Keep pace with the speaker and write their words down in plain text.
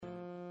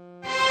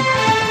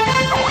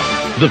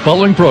The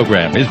following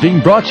program is being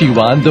brought to you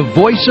on the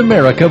Voice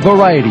America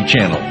Variety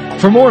Channel.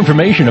 For more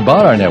information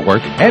about our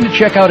network and to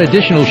check out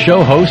additional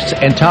show hosts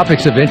and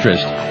topics of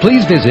interest,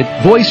 please visit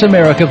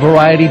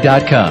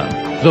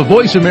VoiceAmericaVariety.com. The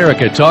Voice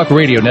America Talk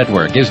Radio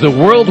Network is the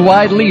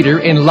worldwide leader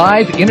in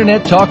live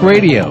Internet talk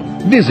radio.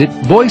 Visit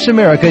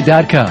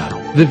VoiceAmerica.com.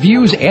 The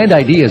views and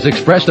ideas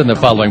expressed in the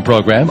following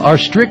program are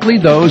strictly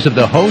those of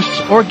the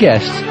hosts or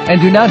guests and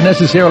do not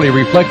necessarily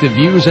reflect the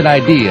views and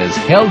ideas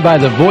held by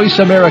the Voice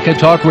America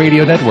Talk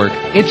Radio Network,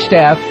 its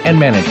staff, and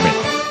management.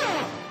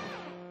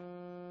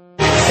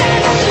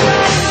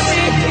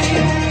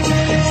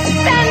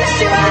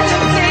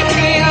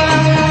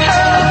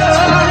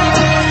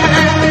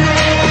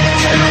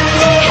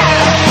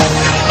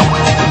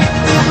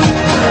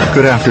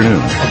 Good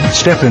afternoon.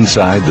 Step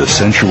inside the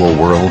sensual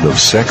world of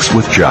Sex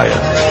with Jaya.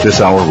 This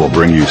hour will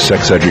bring you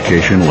sex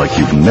education like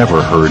you've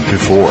never heard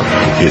before.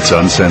 It's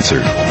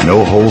uncensored,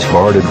 no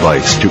holds-barred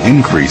advice to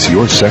increase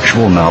your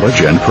sexual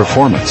knowledge and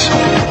performance.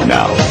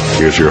 Now,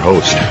 here's your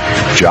host,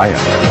 Jaya.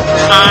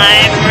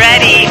 I'm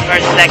ready for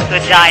Sex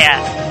with Jaya,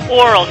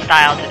 oral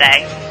style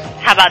today.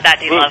 How about that,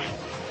 D-Love?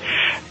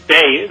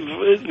 Hey,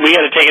 we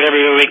got to take it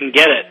everywhere we can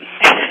get it.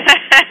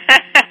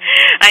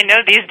 I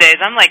know these days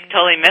I'm like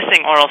totally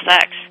missing oral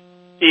sex.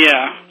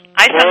 Yeah.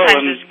 I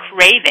sometimes just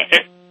crave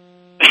it.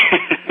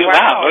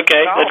 Wow,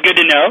 okay. That's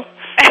good to know.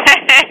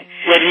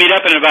 Let's meet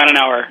up in about an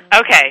hour.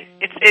 Okay.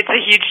 It's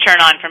a huge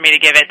turn-on for me to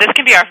give it. This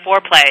can be our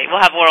foreplay. We'll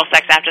have oral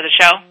sex after the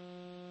show.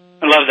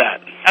 I love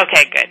that.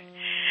 Okay, good.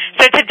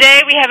 So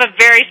today we have a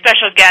very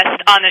special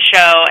guest on the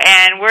show,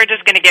 and we're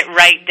just going to get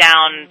right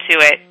down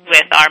to it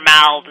with our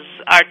mouths,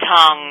 our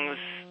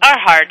tongues, our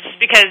hearts,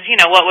 because, you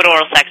know, what would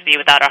oral sex be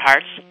without our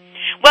hearts?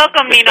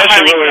 Welcome, Nina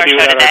Hartley, to our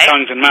show today. Our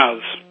tongues and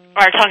mouths.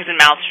 Our tongues and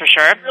mouths, for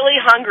sure.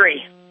 Really hungry.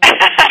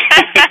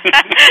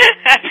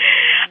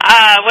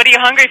 What are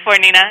you hungry for,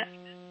 Nina?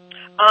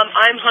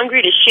 I'm hungry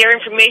to share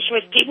information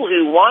with people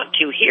who want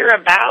to hear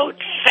about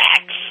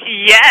sex.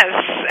 Yes,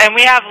 and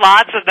we have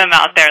lots of them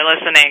out there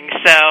listening.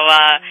 So,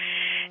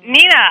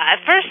 Nina,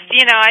 first,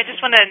 you know, I just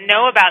want to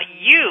know about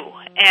you.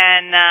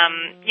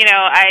 And, you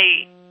know,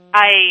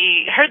 I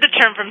heard the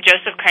term from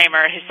Joseph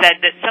Kramer, who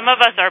said that some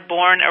of us are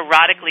born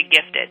erotically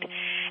gifted.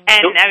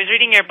 And I was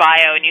reading your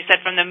bio, and you said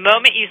from the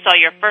moment you saw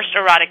your first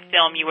erotic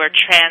film, you were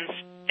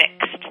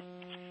transfixed.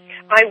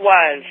 I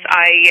was.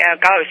 I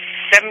was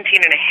 17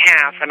 and a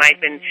half, and I'd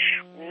been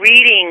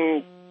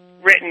reading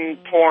written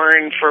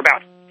porn for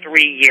about 3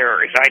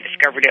 years. I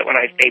discovered it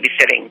when I was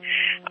babysitting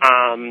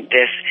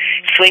this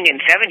swinging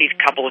 70s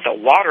couple with a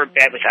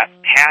waterbed with a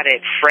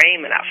padded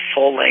frame and a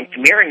full-length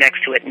mirror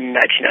next to it,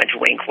 nudge, nudge,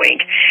 wink,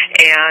 wink.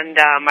 And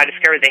I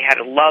discovered they had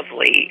a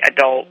lovely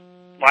adult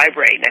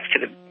library next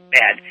to the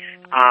bed.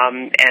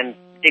 And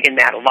digging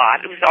that a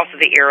lot. It was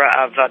also the era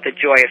of the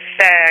joy of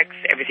sex,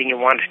 everything you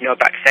wanted to know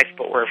about sex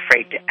but were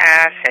afraid to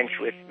ask,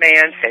 sensuous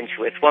man,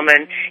 sensuous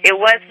woman. It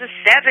was the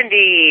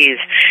 70s.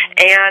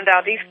 And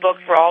these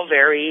books were all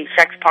very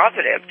sex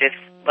positive, just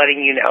letting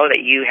you know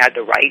that you had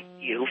the right,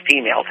 you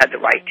females had the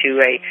right to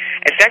a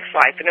sex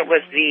life. And it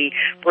was the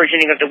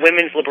burgeoning of the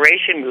women's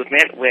liberation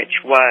movement,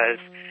 which was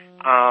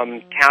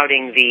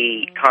touting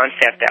the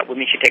concept that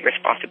women should take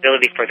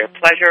responsibility for their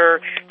pleasure,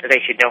 that they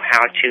should know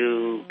how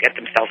to get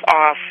themselves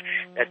off,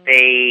 that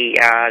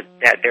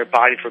that their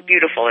bodies were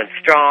beautiful and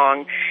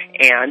strong.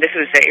 And this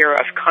was the era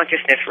of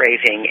consciousness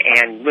raising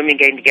and women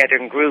getting together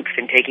in groups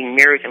and taking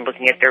mirrors and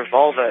looking at their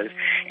vulvas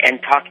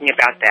and talking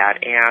about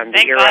that. And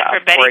Thank the era God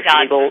for of Betty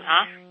Dodson,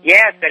 huh?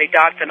 Yes, Betty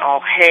Dodson,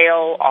 all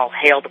hail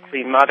the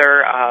Queen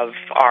Mother of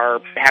our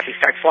happy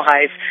sex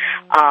lives.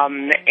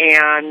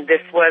 And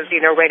this was, you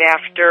know, right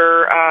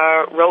after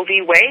Roe v.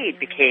 Wade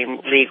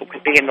became legal,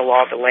 became the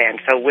law of the land.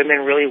 So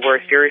women really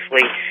were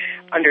seriously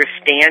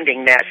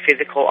understanding that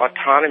physical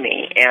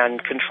autonomy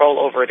and control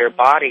over their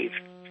bodies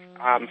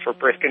for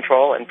birth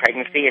control and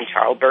pregnancy and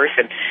childbirth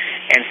and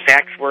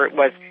sex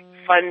was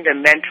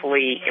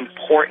fundamentally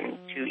important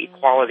to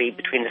equality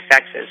between the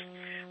sexes.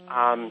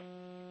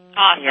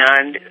 Awesome.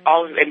 And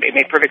it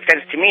made perfect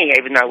sense to me,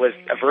 even though I was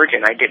a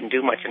virgin. I didn't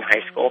do much in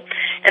high school.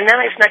 And then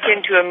I snuck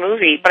into a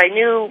movie, but I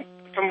knew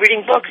from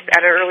reading books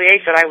at an early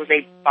age that I was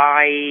a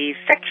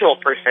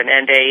bisexual person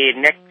and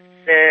an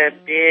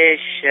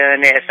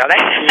exhibitionist. So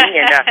that's me.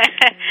 And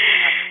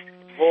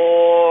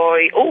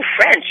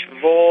French,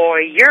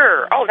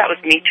 voyeur. Oh, that was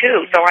me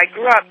too. So I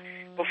grew up,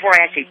 before I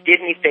actually did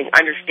anything,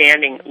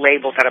 understanding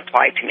labels that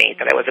applied to me,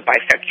 that I was a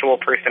bisexual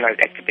person, I was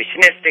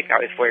exhibitionistic, I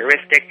was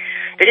voyeuristic.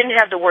 They didn't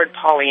have the word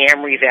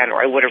polyamory then,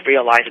 or I would have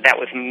realized that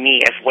was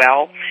me as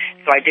well.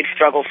 So I did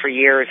struggle for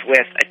years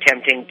with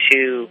attempting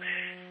to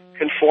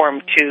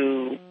conform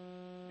to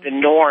the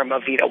norm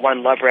of, you know,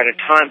 one lover at a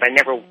time, but I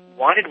never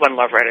wanted one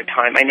lover at a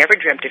time. I never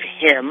dreamt of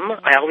him.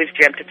 I always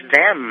dreamt of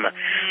them.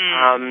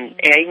 And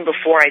even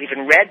before I'd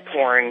even read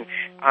porn,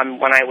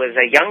 when I was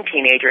a young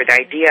teenager, the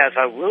idea of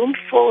a room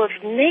full of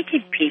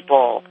naked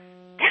people,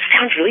 that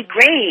sounds really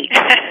great.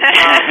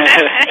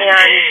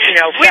 And, you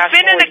know, we've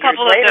been in a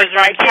couple of those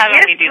rooms,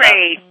 haven't we,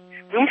 great.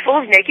 Room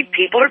full of naked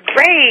people are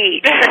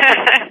great.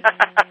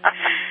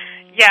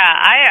 Yeah,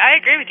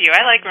 I agree with you.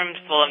 I like rooms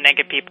full of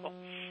naked people.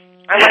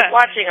 I like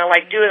watching, I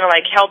like doing, I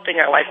like helping,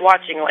 I like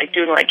watching, I like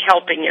doing, I like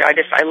helping.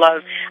 I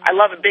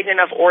love a big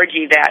enough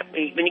orgy that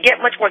when you get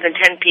much more than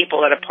 10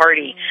 people at a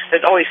party,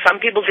 there's always some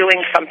people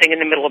doing something in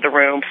the middle of the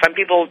room, some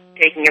people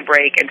taking a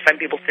break, and some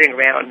people sitting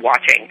around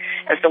watching.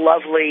 It's a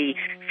lovely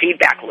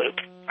feedback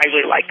loop. I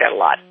really like that a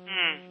lot.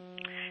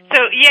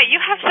 So, yeah, you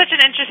have such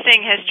an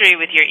interesting history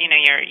with you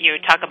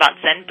talk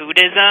about Zen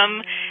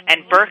Buddhism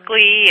and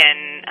Berkeley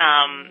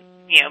and,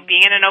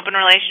 being in an open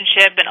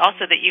relationship, and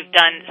also that you've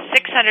done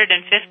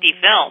 650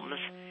 films.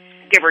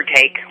 Give or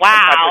take.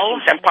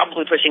 Wow. I'm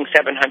probably pushing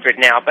 700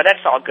 now, but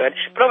that's all good.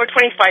 But over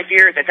 25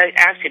 years, it's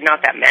actually not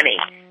that many.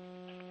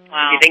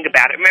 Wow. If you think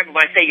about it. Remember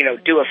when I say,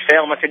 do a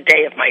film, it's a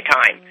day of my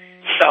time.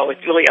 So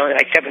it's really only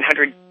like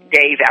 700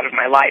 days out of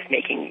my life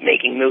making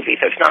movies.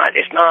 So it's not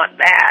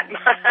that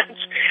much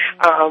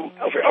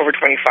over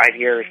 25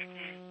 years.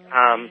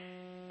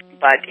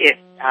 But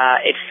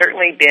it's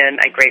certainly been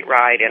a great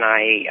ride, and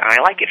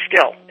I like it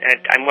still.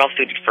 I'm well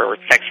suited for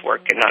sex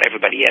work, and not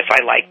everybody is.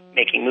 I like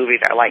making movies.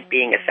 I like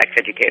being a sex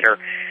educator,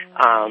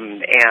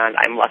 and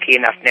I'm lucky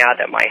enough now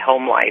that my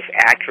home life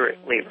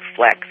accurately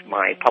reflects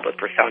my public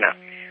persona.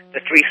 The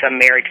threesome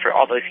marriage for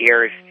all those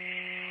years,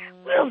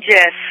 we'll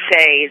just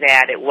say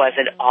that it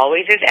wasn't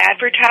always as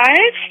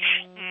advertised.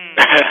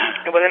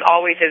 It wasn't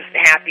always as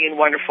happy and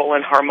wonderful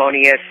and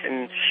harmonious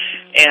and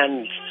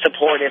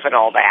supportive and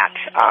all that.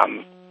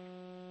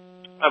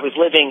 I was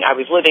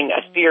living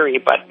a theory,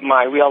 but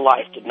my real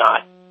life did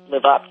not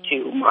live up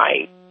to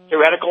my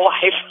theoretical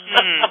life,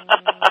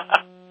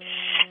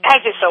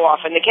 as is so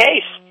often the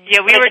case.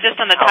 Yeah, we were just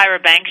on the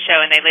Tyra Banks show,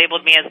 and they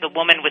labeled me as the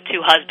woman with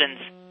two husbands.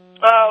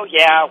 Oh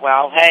yeah,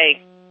 well, hey,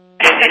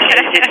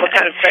 what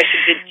kind of pressure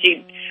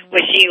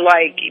was she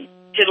like?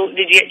 Did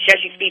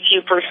she speak to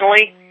you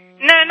personally?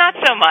 No, not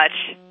so much.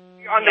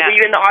 Were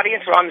you in the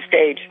audience or on the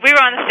stage? We were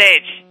on the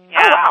stage.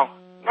 Yeah. Oh wow.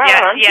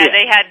 Yeah,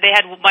 they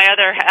had my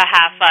other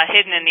half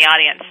hidden in the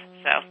audience.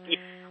 So,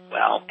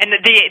 and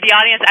the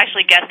audience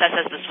actually guessed us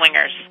as the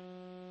swingers.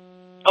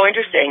 Oh,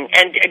 interesting.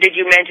 And did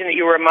you mention that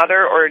you were a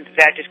mother, or did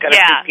that just kind of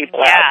freak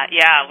people out?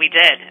 Yeah, we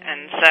did.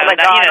 And so oh my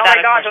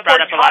God, the poor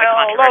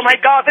child! Oh my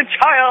God, the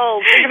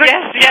child!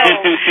 Yes.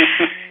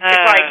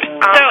 It's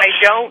like I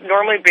don't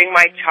normally bring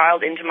my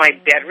child into my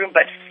bedroom,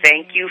 but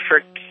thank you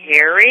for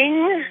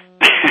caring.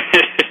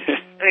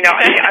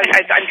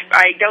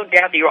 I don't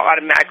doubt that you're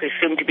automatically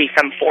assumed to be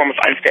some form of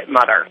unfit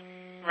mother.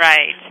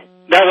 Right.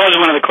 That was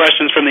one of the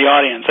questions from the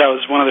audience. That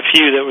was one of the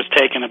few that was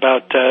taken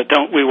about,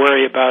 don't we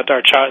worry about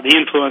our child, the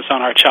influence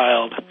on our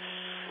child.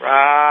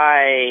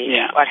 Right.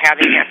 Yeah. About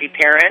having happy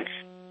parents.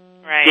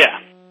 Right.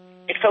 Yeah.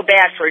 It's so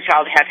bad for a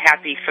child to have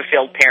happy,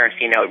 fulfilled parents,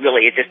 it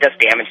really, it just does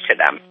damage to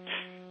them.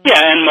 Yeah,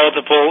 and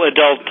multiple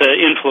adult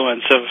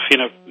influence of,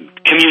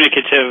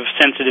 communicative,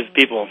 sensitive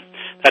people.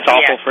 That's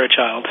awful for a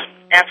child.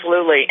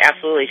 Absolutely,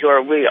 who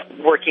are really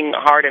working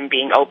hard and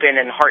being open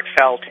and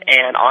heartfelt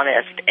and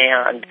honest.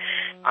 And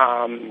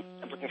I'm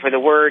looking for the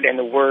word, and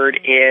the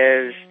word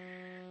is,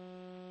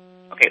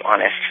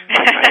 honest.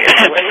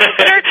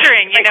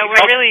 Nurturing,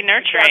 we're really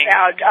nurturing.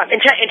 About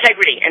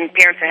integrity, and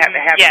parents have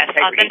integrity. Yes,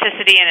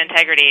 authenticity and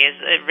integrity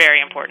is very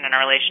important in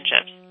our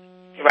relationships.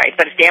 Right,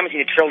 but it's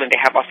damaging to children to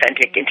have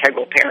authentic,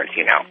 integral parents,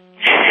 So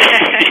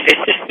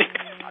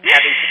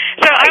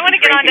I want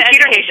to get on to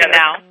education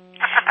now.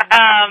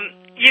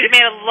 You've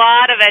made a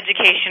lot of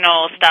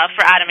educational stuff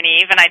for Adam and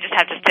Eve, and I just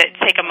have to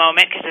take a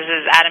moment because this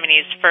is Adam and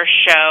Eve's first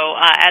show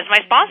as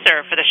my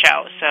sponsor for the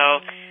show.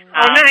 So,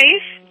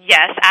 nice.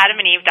 Yes,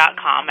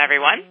 adamandeve.com,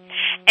 everyone.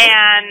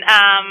 And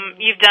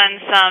you've done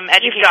some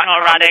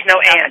educational erotic. No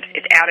and.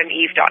 It's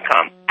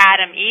adameve.com.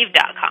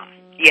 Adameve.com.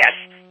 Yes.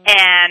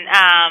 And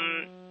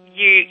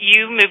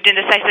you moved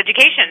into sex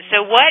education.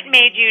 So what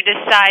made you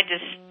decide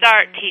to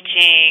start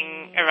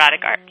teaching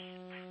erotic arts?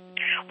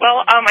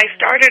 Well, I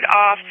started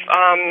off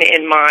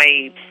in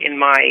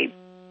my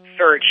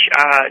search.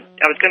 I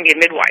was going to be a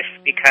midwife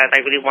because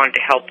I really wanted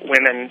to help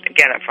women.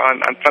 Again, I'm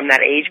from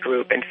that age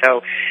group, and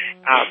so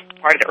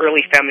part of the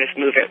early feminist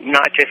movement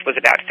not just was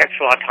about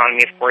sexual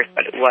autonomy, of course,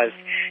 but it was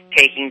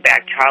taking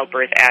back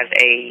childbirth as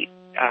a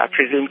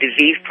presumed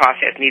disease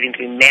process needing to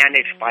be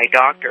managed by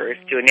doctors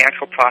to a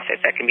natural process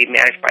that can be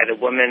managed by the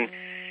woman,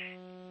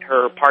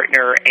 her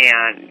partner,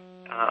 and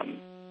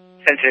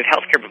sensitive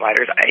healthcare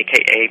providers,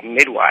 aka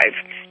midwives,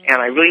 and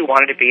I really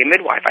wanted to be a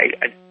midwife.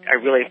 I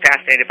really am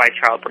fascinated by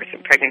childbirth and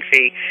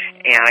pregnancy,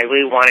 and I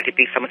really wanted to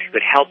be someone who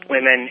could help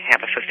women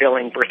have a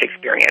fulfilling birth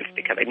experience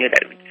because I knew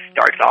that it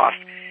starts off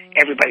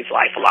everybody's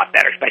life a lot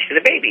better, especially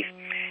the babies.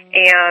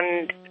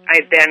 And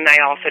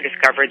I also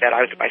discovered that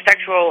I was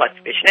bisexual,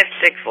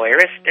 exhibitionistic,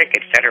 voyeuristic,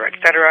 et cetera, et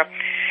cetera.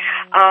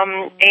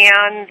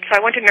 And so I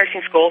went to nursing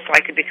school so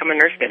I could become a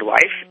nurse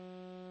midwife.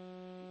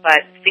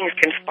 But things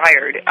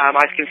conspired. I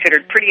was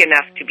considered pretty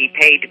enough to be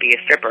paid to be a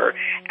stripper,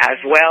 as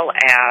well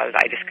as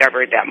I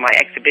discovered that my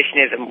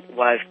exhibitionism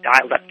was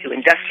dialed up to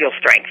industrial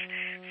strength.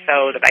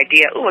 So the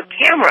idea, a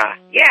camera,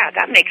 yeah,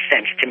 that makes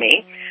sense to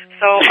me.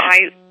 So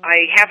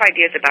I have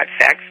ideas about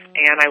sex,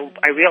 and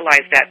I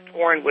realized that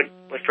porn was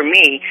for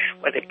me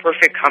was a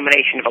perfect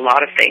combination of a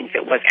lot of things.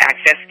 It was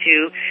access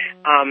to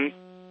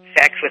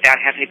sex without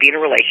having to be in a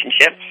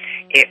relationship.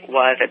 It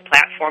was a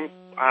platform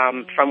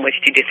from which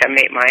to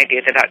disseminate my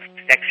ideas about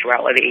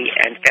sexuality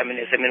and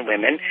feminism in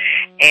women,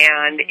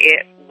 and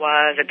it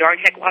was a darn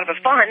heck lot of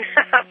fun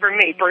for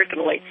me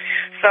personally.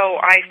 So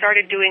I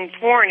started doing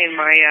porn in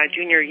my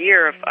junior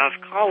year of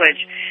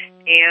college,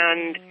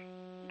 and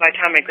by the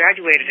time I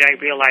graduated, I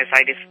realized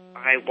I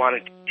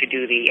wanted to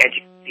do the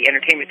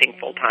entertainment thing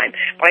full time.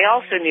 But I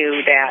also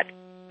knew that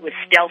it was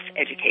stealth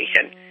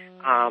education,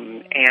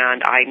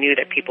 and I knew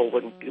that people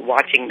wouldn't be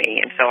watching me,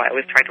 and so I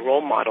always tried to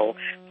role model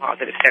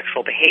positive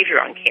sexual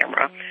behavior on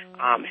camera,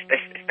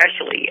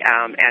 especially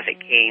as it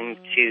came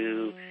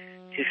to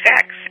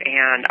sex.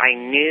 And I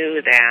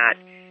knew that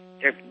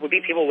there would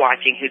be people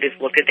watching who just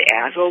looked at the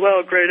ass, oh,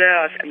 well, great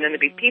ass, and then there'd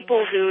be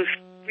people whose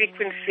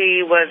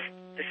frequency was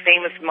the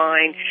same as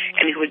mine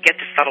and who would get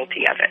the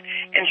subtlety of it.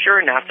 And sure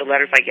enough, the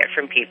letters I get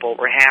from people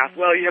were half,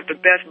 well, you have the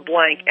best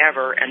blank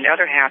ever, and the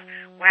other half,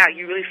 wow,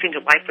 you really seem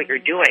to like what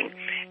you're doing.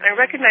 And I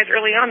recognized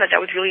early on that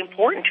was really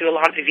important to a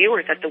lot of the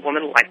viewers, that the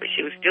woman liked what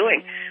she was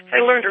doing. So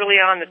I learned early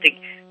on that the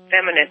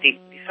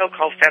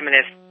so-called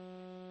feminist,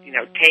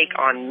 take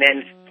on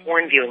men's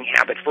porn viewing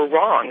habits were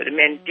wrong. The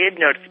men did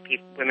notice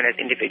women as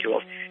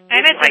individuals.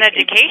 And it's an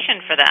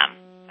education for them.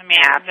 I mean,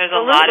 there's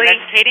a lot of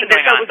educating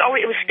going on.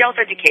 It was stealth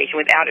education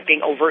without it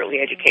being overtly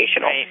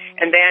educational. Right.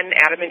 And then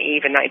Adam and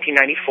Eve in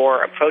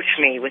 1994 approached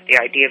me with the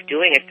idea of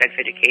doing a sex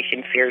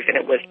education series, and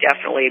it was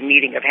definitely a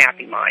meeting of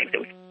happy minds. It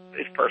was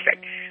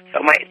perfect.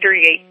 So my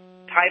 38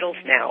 titles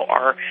now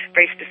are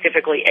very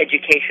specifically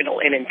educational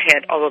in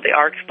intent, although they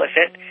are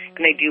explicit,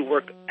 and they do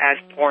work as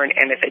porn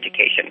and as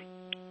education.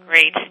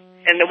 Great.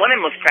 And the one I'm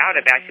most proud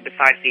of, actually,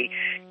 besides the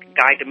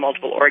Guide to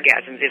Multiple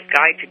Orgasms, is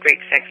Guide to Great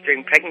Sex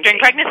During Pregnancy.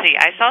 During pregnancy,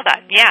 I saw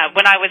that. Yeah,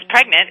 when I was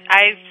pregnant,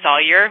 I saw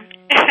your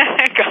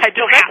Guide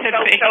to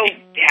Pregnancy. So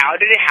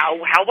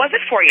how was it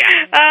for you?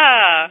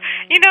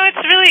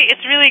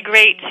 It's really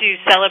great to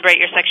celebrate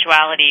your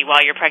sexuality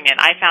while you're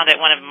pregnant. I found it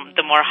one of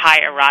the more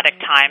high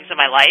erotic times of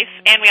my life,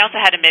 and we also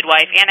had a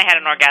midwife, and I had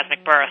an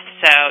orgasmic birth.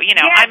 So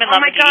I'm in love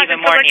with you even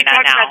more, Nina,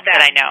 now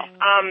that I know.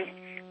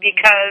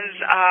 Because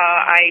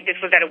this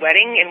was at a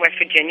wedding in West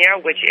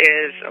Virginia, which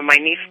is my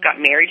niece got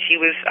married. She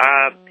was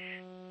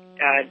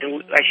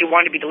she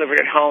wanted to be delivered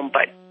at home,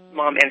 but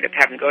Mom ended up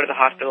having to go to the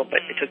hospital,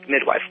 but it took the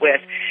midwife with.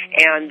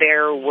 And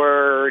there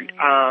were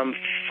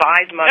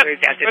 5 mothers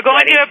at this wedding. We're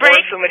going to a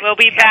break. We'll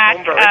be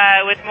back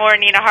with more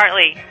Nina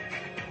Hartley.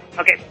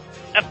 Okay.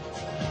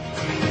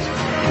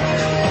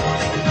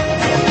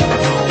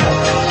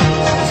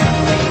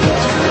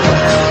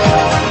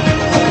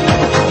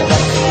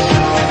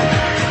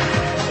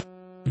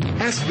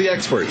 Ask the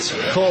experts.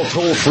 Call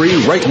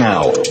toll-free right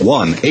now,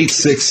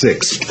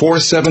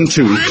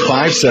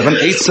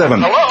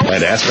 1-866-472-5787.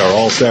 And ask our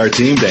all-star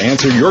team to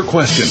answer your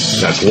question.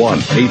 That's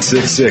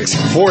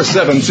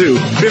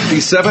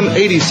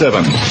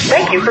 1-866-472-5787.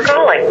 Thank you for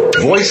calling.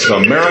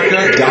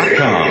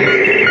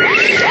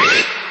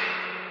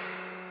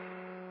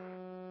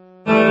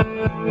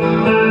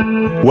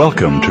 VoiceAmerica.com.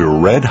 Welcome to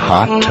Red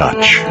Hot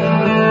Touch.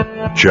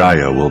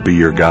 Jaya will be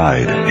your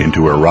guide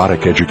into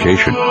erotic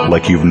education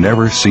like you've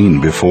never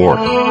seen before.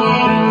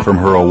 From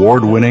her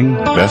award-winning,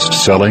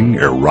 best-selling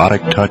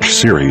Erotic Touch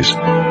series,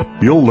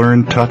 you'll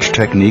learn touch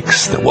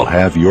techniques that will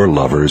have your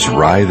lovers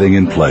writhing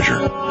in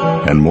pleasure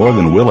and more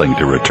than willing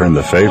to return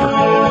the favor.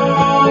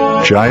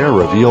 Jaya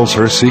reveals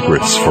her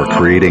secrets for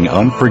creating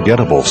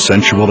unforgettable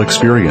sensual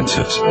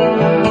experiences.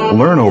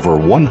 Learn over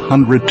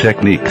 100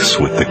 techniques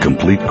with the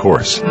complete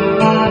course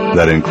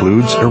that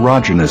includes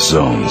erogenous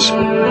zones,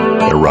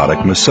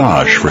 erotic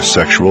massage for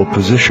sexual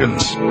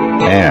positions,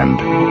 and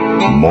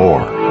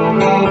more.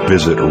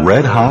 Visit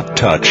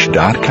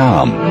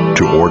redhottouch.com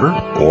to order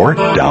or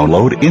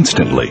download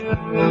instantly.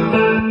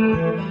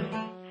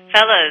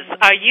 Fellas,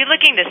 are you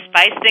looking to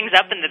spice things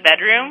up in the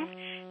bedroom?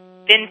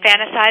 Been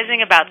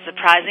fantasizing about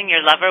surprising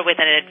your lover with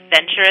an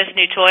adventurous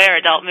new toy or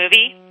adult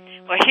movie?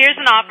 Well, here's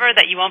an offer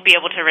that you won't be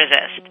able to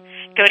resist.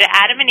 Go to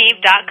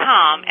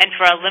adamandeve.com, and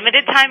for a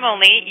limited time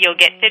only, you'll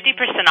get 50%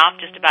 off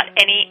just about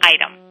any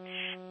item.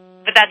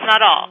 But that's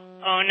not all.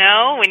 Oh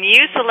no, when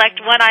you select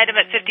one item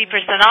at 50%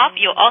 off,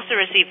 you'll also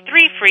receive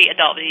 3 free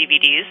adult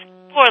DVDs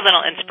for a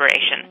little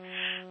inspiration.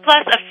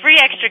 Plus a free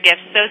extra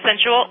gift so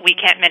sensual we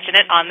can't mention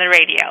it on the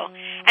radio.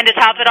 And to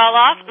top it all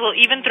off, we'll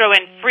even throw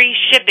in free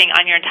shipping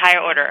on your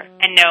entire order.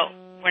 And no,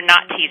 we're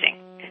not teasing.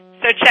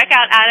 So check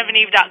out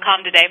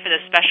adamandeve.com today for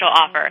this special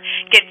offer.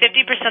 Get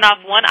 50%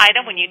 off one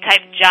item when you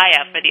type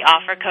Jaya for the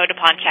offer code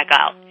upon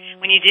checkout.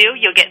 When you do,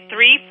 you'll get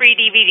 3 free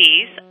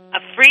DVDs,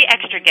 a free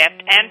extra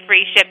gift, and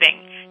free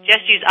shipping.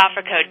 Just use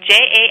offer code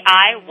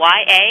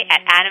JAIYA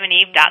at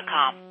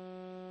adamandeve.com.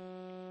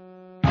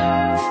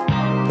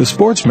 The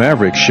Sports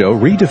Mavericks Show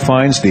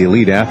redefines the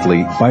elite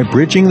athlete by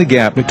bridging the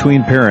gap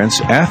between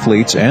parents,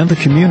 athletes, and the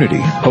community.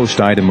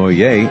 Host Ida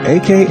Moyer,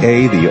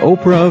 a.k.a. the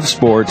Oprah of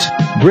Sports,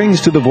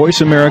 brings to the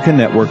Voice America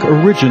Network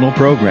original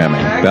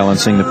programming,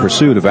 balancing the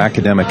pursuit of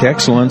academic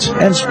excellence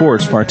and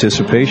sports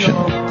participation.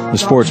 The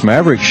Sports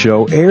Mavericks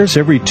Show airs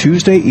every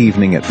Tuesday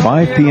evening at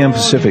 5 p.m.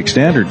 Pacific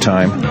Standard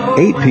Time,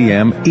 8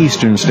 p.m.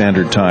 Eastern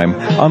Standard Time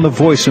on the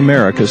Voice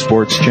America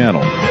Sports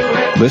Channel.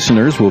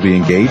 Listeners will be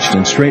engaged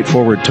in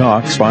straightforward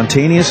talk,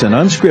 spontaneous and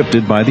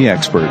unscripted by the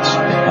experts.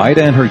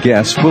 Ida and her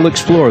guests will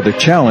explore the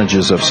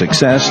challenges of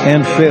success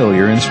and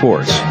failure in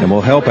sports and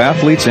will help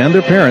athletes and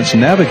their parents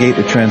navigate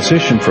the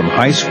transition from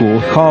high school,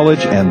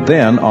 college, and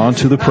then on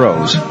to the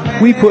pros.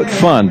 We put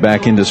fun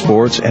back into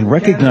sports and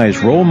recognize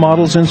role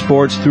models in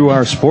sports through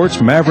our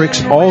Sports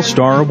Mavericks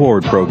All-Star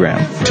Award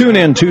program. Tune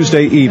in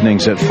Tuesday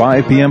evenings at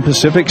 5 p.m.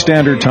 Pacific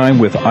Standard Time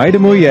with Ida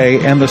Moyer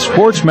and the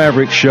Sports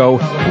Mavericks Show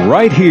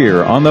right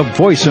here on the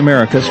Voice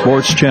America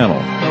Sports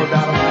Channel.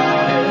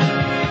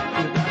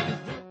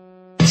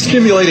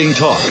 Stimulating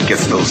talk. It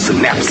gets those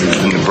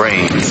synapses in the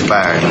brain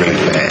firing really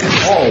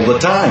fast. All the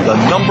time. The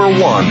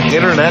 #1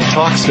 Internet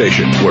talk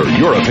station where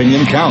your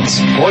opinion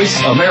counts.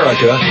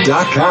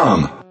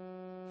 VoiceAmerica.com.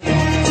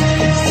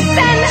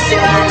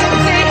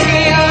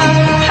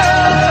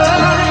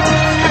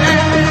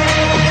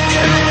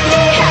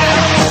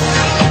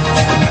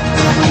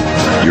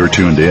 You're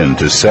tuned in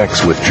to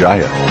Sex with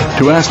Jaya.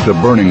 To ask the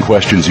burning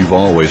questions you've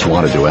always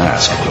wanted to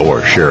ask,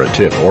 or share a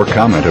tip or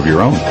comment of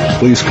your own,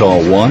 please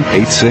call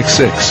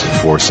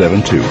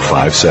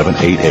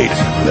 1-866-472-5788.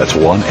 That's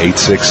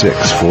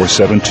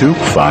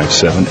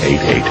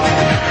 1-866-472-5788.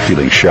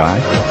 Feeling shy?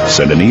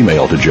 Send an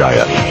email to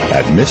Jaya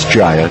at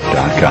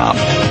MissJaya.com.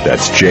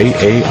 That's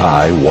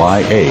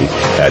JAIYA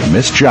at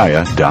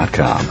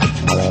MissJaya.com.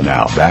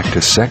 Now back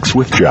to Sex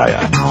with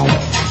Jaya.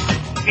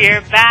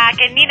 We're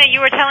back. And Nina, you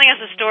were telling us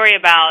a story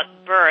about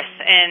birth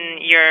in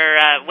your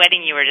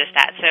wedding you were just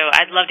at, so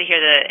I'd love to hear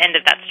the end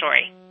of that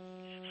story.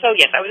 So,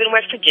 yes, I was in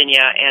West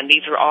Virginia, and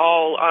these are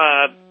all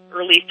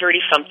early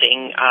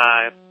 30-something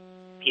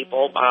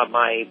people.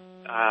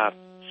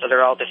 So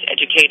they're all just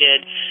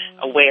educated,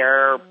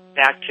 aware,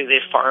 back to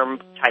the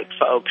farm-type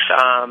folks,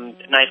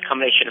 nice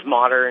combination of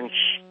modern,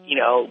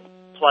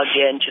 plugged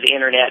into the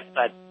Internet,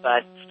 but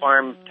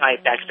farm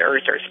type, back to the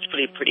earthers. It's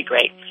pretty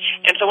great.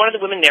 And so one of the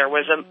women there had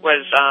a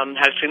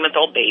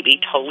 3-month-old baby,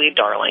 totally a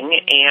darling,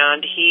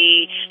 and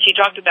she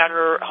talked about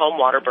her home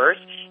water birth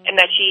and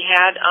that she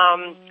had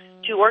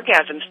 2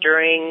 orgasms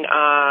during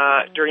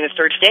the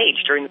third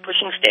stage, during the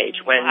pushing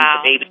stage, when the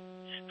baby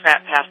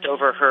passed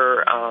over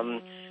her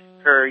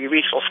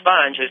urethral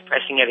sponge, was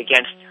pressing it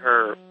against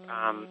her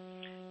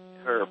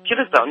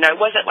pubic bone. Now, it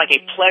wasn't like a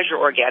pleasure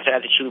orgasm,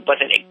 that she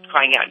wasn't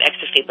crying out in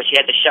ecstasy, but she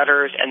had the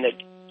shudders and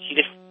she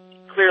just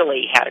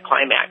clearly had a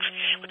climax,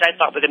 which I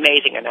thought was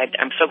amazing, and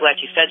I'm so glad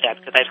you said that,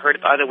 because I've heard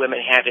of other women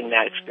having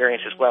that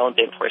experience as well and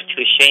been, of course, too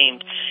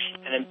ashamed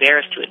and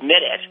embarrassed to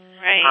admit it,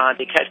 right?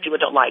 Because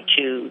people don't like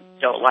to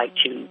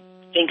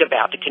think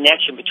about the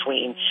connection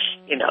between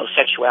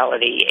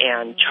sexuality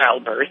and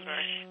childbirth.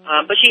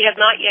 Right. But she has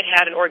not yet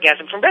had an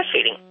orgasm from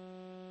breastfeeding.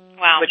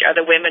 Wow. Which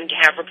other women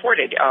have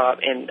reported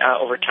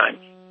over time.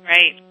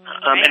 Right.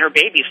 And her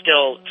baby's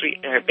still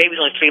her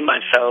baby's only 3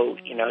 months, so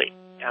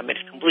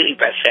it's completely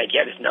breastfed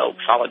yet. There's no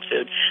solid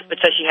food, but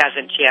so she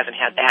hasn't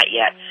had that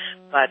yet.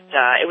 But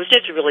it was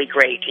just really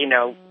great. I mean,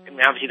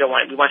 obviously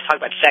we want to talk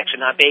about sex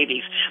and not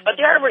babies, but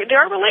they are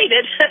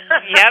related.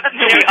 Yep,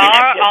 we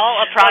are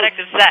all a product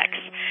of sex.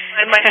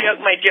 And my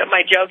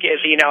joke is,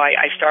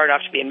 I started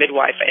off to be a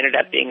midwife. I ended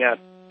up being a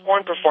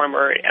porn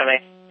performer, and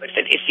but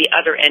it's the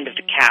other end of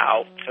the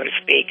cow, so to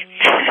speak.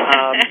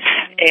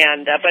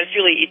 But it's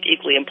really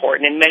equally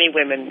important. And many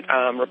women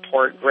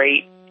report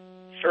great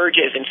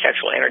surges in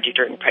sexual energy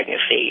during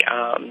pregnancy.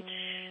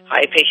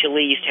 Hypatia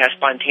Lee used to have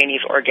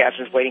spontaneous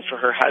orgasms waiting for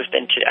her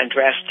husband to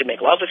undress to make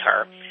love with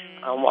her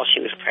while she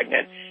was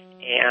pregnant.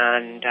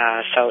 And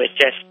so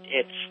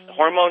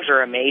hormones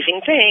are amazing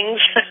things.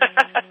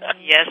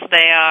 Yes,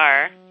 they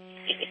are.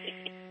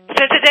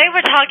 So today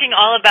we're talking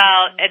all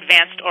about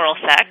advanced oral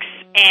sex.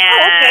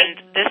 And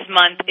this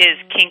month is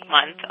Kink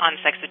Month on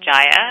Sex with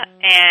Jaya.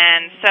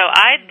 And so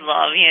I'd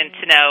love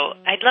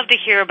to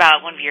hear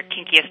about one of your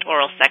kinkiest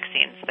oral sex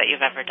scenes that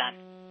you've ever done.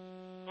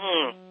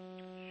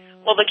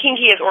 Well, the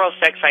kinkiest oral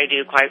sex I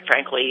do, quite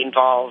frankly,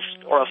 involves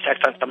oral sex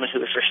on someone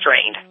who is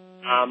restrained.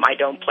 I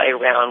don't play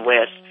around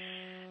with,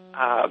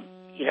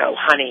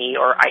 honey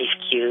or ice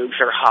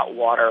cubes or hot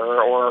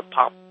water or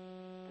pop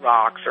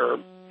rocks or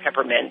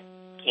peppermint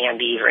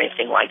candies or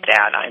anything like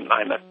that. I'm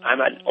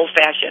an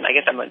old-fashioned. I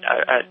guess I'm a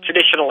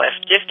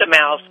traditionalist. Just a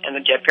mouth and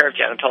a pair of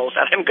genitals,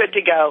 and I'm good to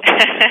go.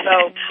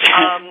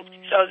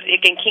 So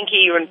it can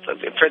kinky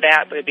for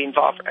that, but it'd be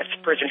involved as a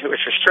person who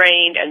is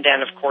restrained, and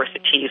then of course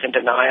the tease and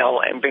denial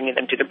and bringing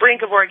them to the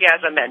brink of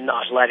orgasm and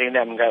not letting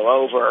them go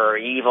over.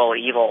 Evil,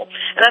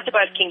 and that's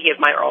about as kinky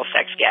as my oral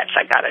sex gets.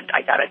 I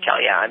gotta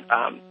tell you,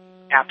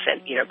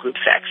 absent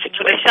group sex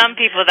situation. For some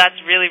people, that's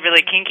really,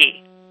 really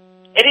kinky.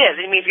 It is.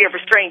 I mean, if you have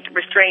restraint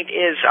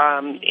is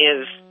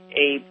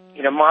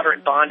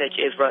moderate bondage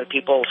is one of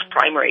people's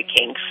primary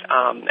kinks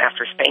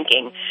after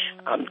spanking,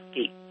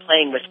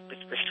 playing with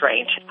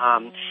restraint.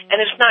 And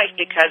it's nice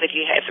because if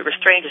the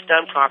restraint is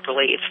done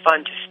properly, it's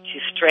fun to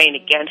strain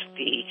against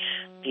the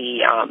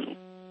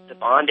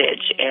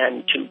bondage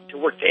and to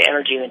work the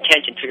energy and the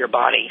tension through your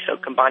body. So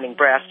combining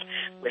breath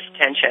with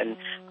tension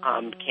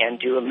can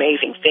do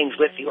amazing things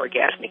with the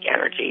orgasmic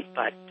energy.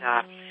 But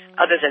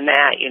other than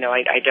that,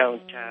 I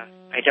don't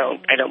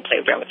play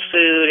around with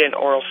food and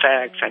oral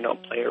sex. I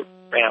don't play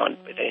around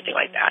with anything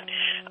like that.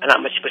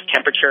 Not much with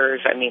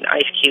temperatures. I mean,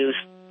 ice cubes,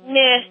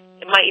 meh.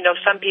 It might,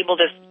 some people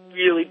just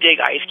really dig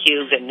ice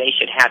cubes and they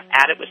should have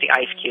at it with the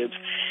ice cubes.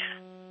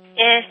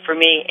 For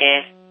me,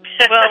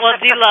 Well,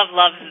 D-Love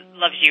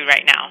loves you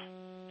right now.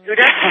 Who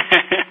does?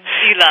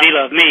 D-Love.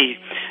 D-Love, me.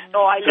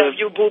 Oh, I love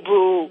you,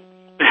 boo-boo.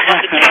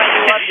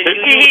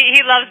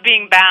 He loves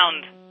being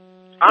bound.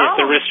 Yes,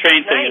 the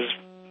restraint thing is...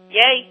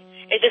 Yay.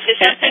 There's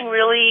something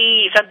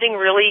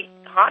really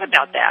hot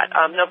about that.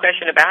 No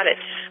question about it.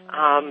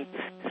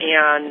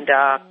 And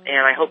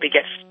I hope he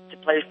gets to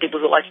play with people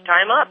who like to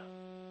tie him up.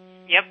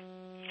 Yep.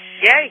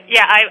 Yay.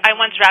 Yeah, I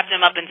once wrapped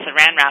him up in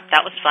saran wrap.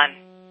 That was fun.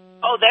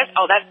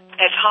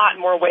 That's hot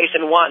in more ways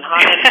than one.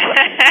 Hot and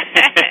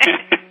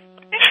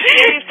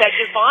very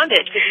effective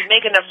bondage because you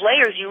make enough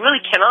layers, you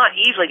really cannot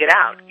easily get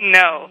out.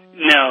 No.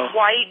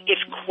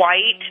 It's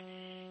quite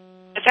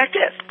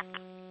effective.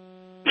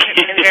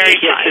 And very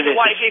fun.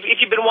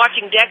 If you've been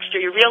watching Dexter,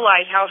 you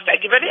realize how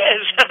effective it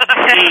is.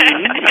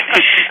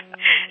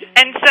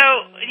 And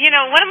so,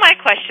 one of my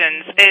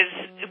questions is,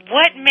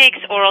 what makes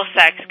oral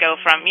sex go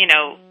from,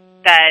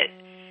 that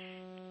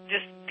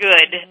just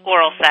good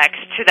oral sex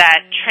to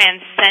that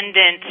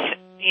transcendent,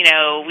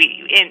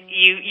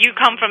 you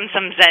come from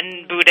some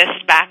Zen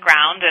Buddhist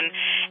background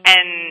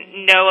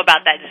and know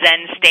about that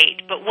Zen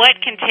state, but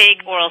what can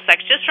take oral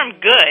sex just from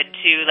good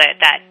to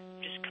that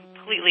just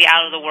completely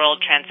out of the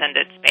world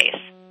transcendent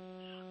space?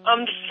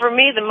 For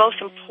me, the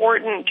most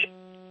important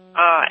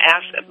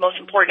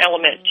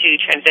element to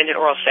transcendent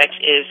oral sex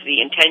is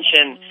the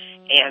intention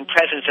and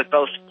presence of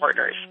both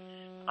partners.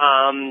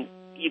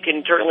 You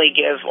can certainly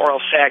give oral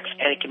sex,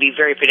 and it can be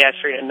very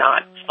pedestrian and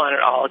not fun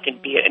at all. It can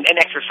be an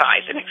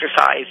exercise in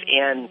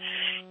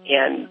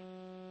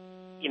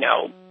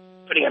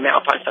putting a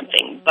mouth on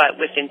something, but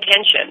with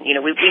intention.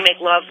 We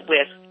make love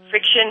with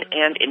friction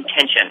and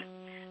intention.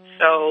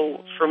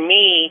 So for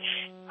me,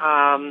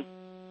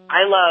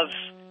 I love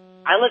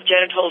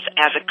genitals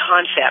as a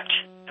concept,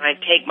 and I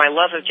take my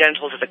love of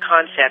genitals as a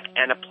concept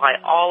and apply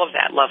all of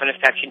that love and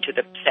affection to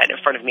the set in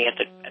front of me at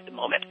the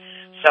moment.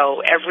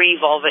 So every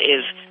vulva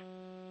is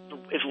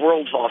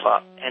world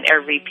vulva, and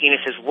every penis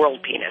is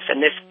world penis.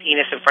 And this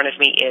penis in front of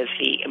me is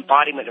the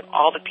embodiment of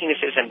all the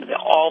penises in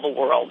all the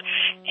world.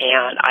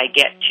 And I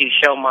get to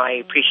show my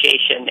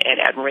appreciation and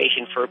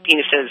admiration for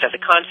penises as a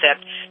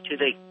concept to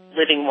the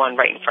living one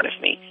right in front of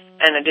me.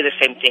 And I do the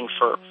same thing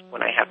for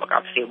when I have,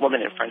 obviously, a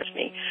woman in front of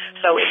me.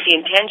 So it's the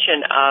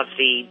intention of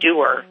the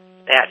doer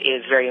that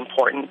is very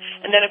important.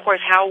 And then, of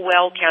course, how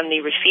well can the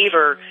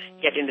receiver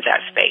get into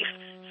that space?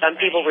 Some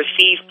people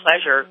receive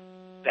pleasure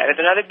better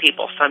than other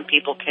people. Some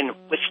people can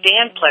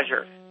withstand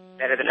pleasure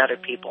better than other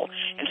people.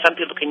 And some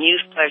people can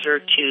use pleasure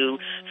to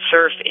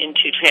surf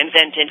into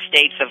transcendent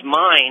states of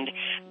mind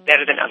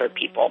better than other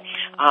people.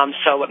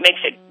 So it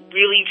makes it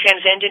really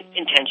transcendent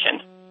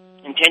intention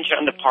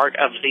on the part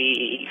of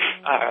the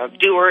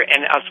doer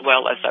and as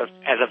well as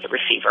of the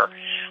receiver.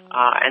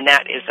 And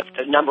that is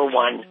the number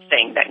one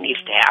thing that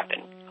needs to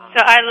happen. So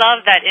I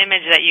love that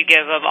image that you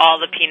give of all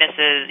the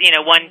penises,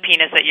 one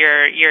penis that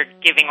you're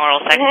giving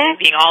oral sex to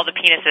being all the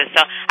penises.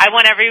 So I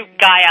want every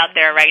guy out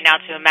there right now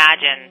to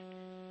imagine,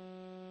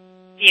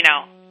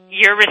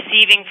 you're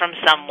receiving from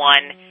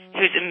someone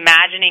who's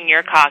imagining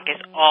your cock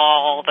is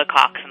all the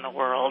cocks in the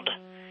world.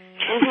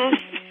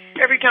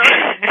 Every time.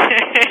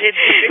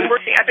 It's been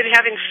working. I've been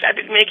having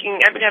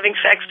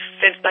sex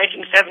since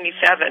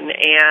 1977,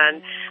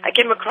 and I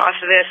came across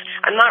this.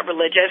 I'm not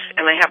religious,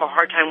 and I have a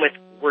hard time with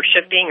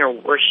worshiping or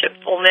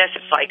worshipfulness.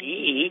 It's like,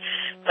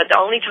 but the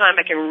only time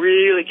I can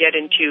really get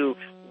into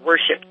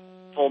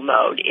worshipful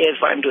mode is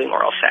when I'm doing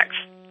oral sex.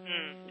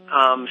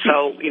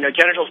 So,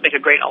 genitals make a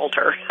great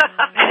altar.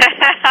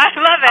 I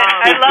love it.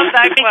 I love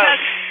that quote.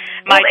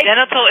 My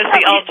genital is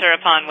the altar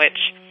upon which...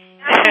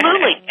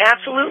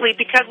 Absolutely.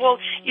 Because,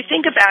 you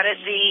think about it,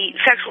 the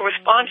sexual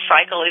response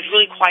cycle is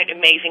really quite an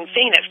amazing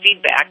thing. That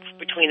feedback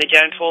between the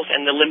genitals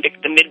and the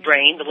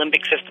midbrain, the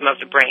limbic system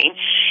of the brain.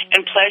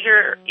 And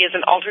pleasure is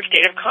an altered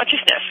state of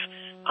consciousness.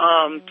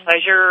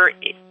 Pleasure,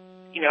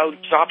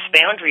 drops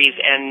boundaries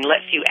and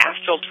lets you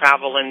astral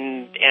travel.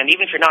 And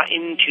even if you're not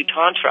into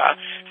tantra,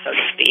 so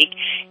to speak,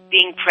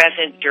 being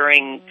present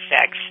during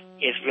sex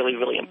is really,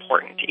 really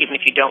important, even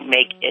if you don't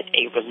make it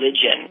a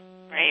religion.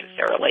 Right.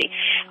 Necessarily.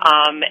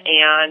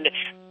 And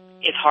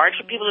it's hard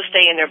for people to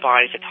stay in their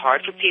bodies. It's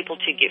hard for people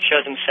to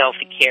show themselves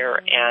the care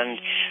and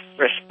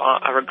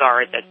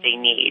regard that they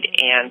need.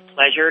 And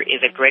pleasure is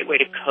a great way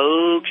to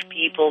coax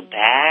people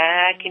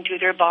back into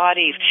their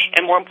bodies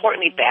and, more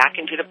importantly, back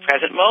into the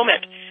present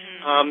moment.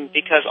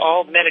 because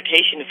all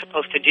meditation is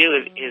supposed to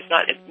do is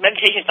not,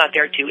 meditation is not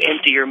there to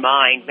empty your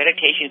mind.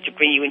 Meditation is to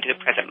bring you into the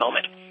present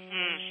moment.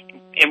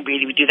 And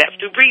we do that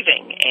through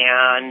breathing,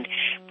 and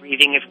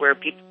breathing is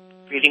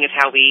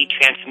how we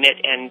transmit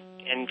and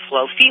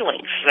flow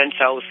feelings. And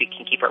so if we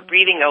can keep our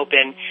breathing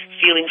open,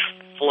 feelings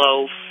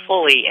flow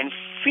fully and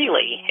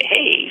freely.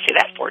 Hey, say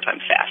that 4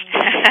 times fast.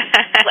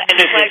 And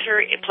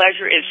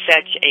pleasure is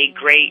such a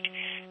great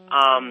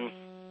tool.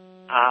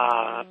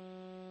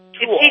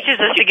 It teaches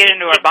us to get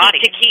into our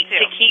bodies. To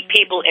keep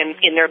people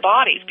in their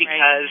bodies,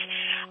 because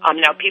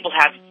now people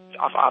have,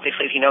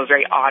 obviously, as you know,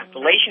 very odd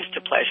relations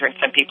to pleasure, and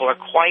some people are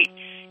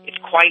it's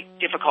quite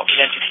difficult for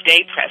them to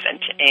stay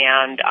present.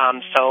 And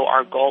so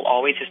our goal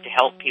always is to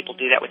help people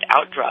do that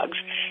without drugs,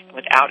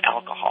 without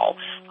alcohol,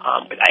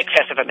 without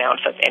excessive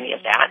amounts of any of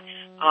that,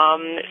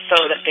 so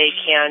that they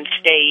can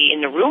stay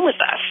in the room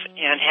with us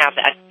and have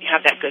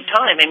that good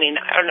time. I mean,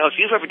 I don't know if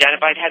you've ever done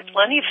it, but I've had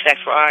plenty of sex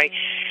where I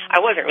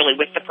wasn't really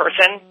with the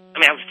person. I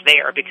mean, I was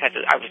there because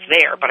I was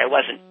there, but I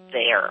wasn't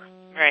there.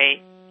 Right.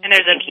 And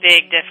there's a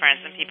big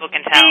difference, and people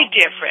can tell. Big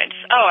difference.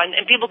 Oh,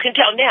 and people can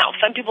tell. Now,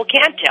 some people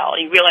can't tell.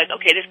 You realize,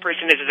 okay, this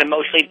person is as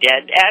emotionally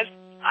dead as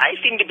I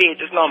seem to be at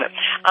this moment.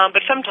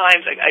 But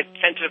sometimes a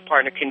sensitive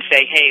partner can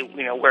say, hey,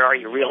 where are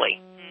you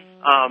really?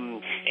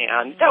 And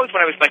that was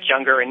when I was much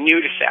younger and new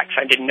to sex.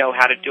 I didn't know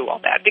how to do all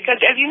that. Because,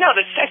 as you know,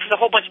 the sex is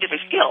a whole bunch of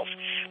different skills.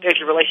 There's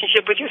your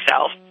relationship with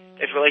yourself.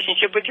 There's a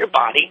relationship with your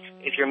body.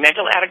 There's your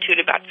mental attitude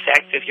about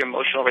sex. There's your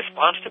emotional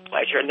response to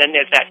pleasure. And then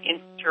there's that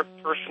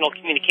interpersonal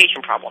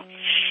communication problem.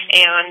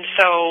 And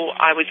so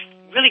I was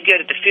really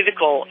good at the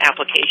physical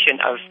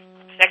application of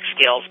sex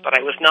skills, but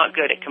I was not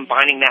good at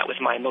combining that with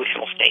my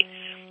emotional state,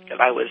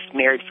 because I was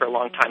married for a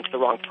long time to the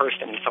wrong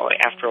person. And so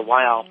after a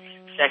while,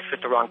 sex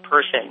with the wrong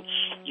person,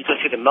 you go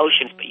through the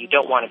motions, but you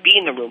don't want to be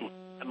in the room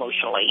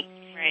emotionally.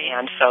 Right.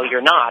 And so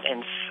you're not.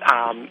 And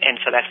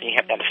so that's when you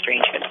have that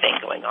estrangement thing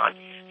going on.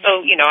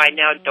 So, I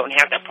now don't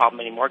have that problem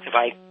anymore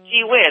because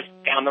gee whiz,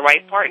 found the right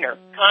partner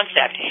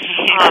concept.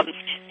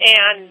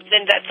 And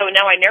then so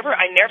now I never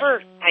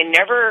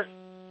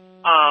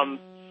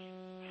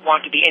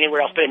want to be anywhere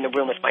else but in the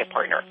room with my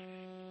partner,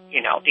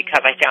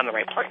 because I found the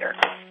right partner.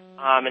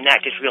 And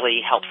that just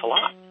really helps a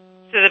lot.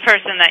 So the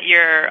person that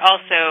you're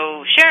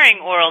also sharing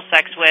oral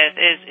sex with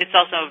it's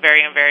also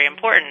very, very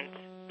important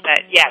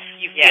that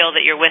you feel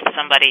that you're with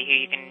somebody who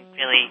you can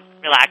really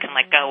relax and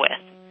let go with.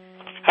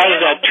 How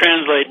does that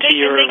translate to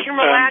your... They can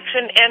relax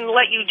and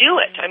let you do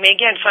it. I mean,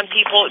 again, some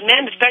people,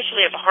 men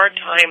especially, have a hard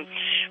time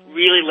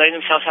really letting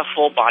themselves have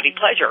full body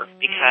pleasure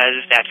because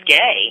that's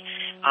gay.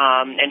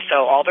 And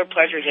so all their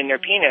pleasure is in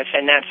their penis,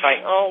 and that's like,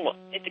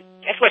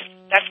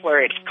 that's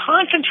where it's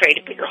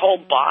concentrated, but your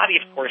whole body,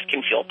 of course,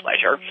 can feel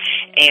pleasure.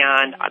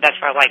 And that's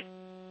why I like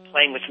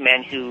playing with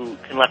men who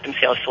can let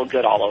themselves feel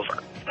good all over.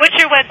 What's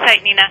your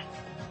website, Nina?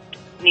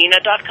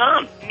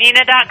 Nina.com.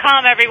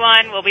 Nina.com,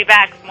 everyone. We'll be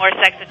back with more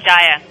Sex with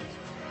Jaya.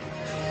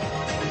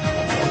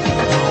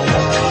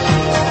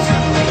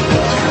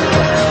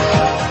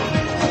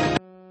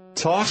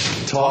 Talk,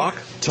 talk,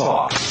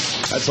 talk.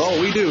 That's all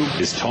we do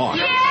is talk.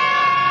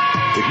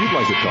 If you'd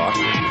like to talk,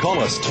 call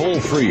us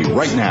toll-free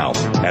right now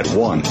at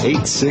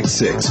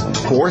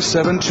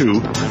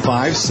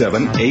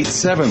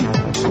 1-866-472-5787.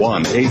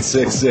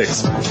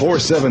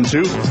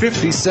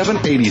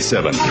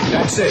 1-866-472-5787.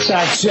 That's it.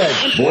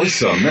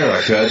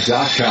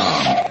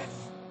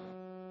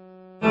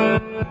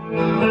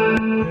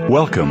 VoiceAmerica.com.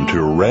 Welcome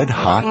to Red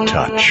Hot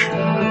Touch.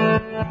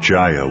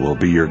 Jaya will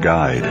be your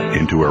guide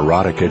into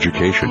erotic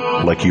education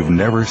like you've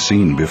never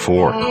seen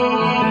before.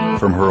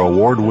 From her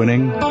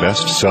award-winning,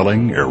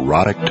 best-selling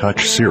Erotic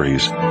Touch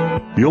series,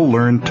 you'll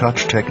learn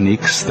touch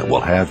techniques that will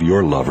have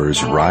your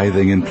lovers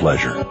writhing in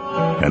pleasure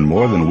and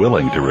more than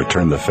willing to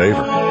return the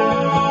favor.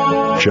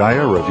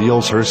 Jaya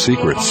reveals her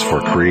secrets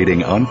for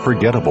creating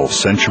unforgettable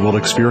sensual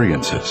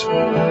experiences.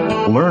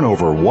 Learn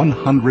over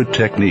 100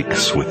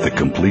 techniques with the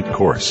complete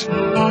course.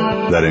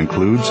 That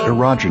includes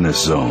erogenous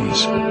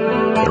zones,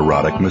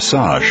 erotic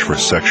massage for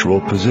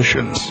sexual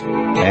positions,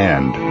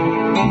 and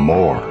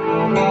more.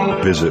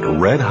 Visit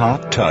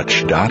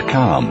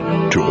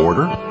redhottouch.com to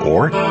order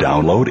or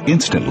download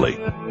instantly.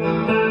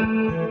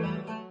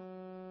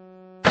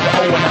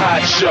 Owen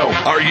Hodge Show.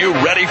 Are you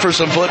ready for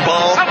some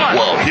football?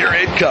 Well, here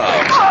it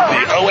comes.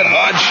 The Owen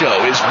Hodge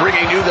Show is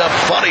bringing you the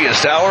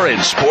funniest hour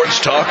in sports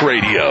talk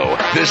radio.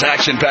 This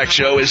action-packed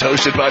show is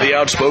hosted by the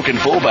outspoken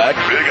fullback,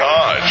 Big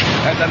Hodge,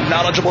 and the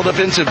knowledgeable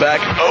defensive back,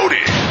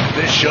 Odie.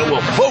 This show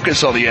will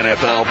focus on the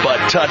NFL,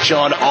 but touch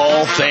on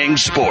all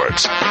things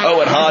sports.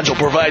 Owen Hodge will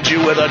provide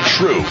you with a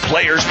true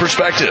player's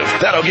perspective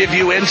that'll give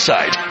you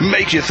insight,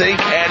 make you think,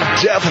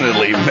 and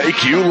definitely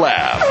make you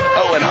laugh.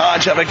 Owen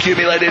Hodge have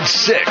accumulated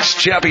 6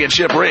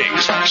 championship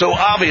rings, so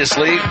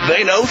obviously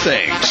they know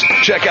things.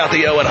 Check out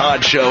the Owen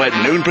Hodge Show at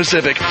noon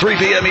Pacific, 3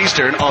 p.m.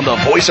 Eastern on the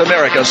Voice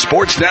America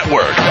Sports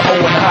Network. The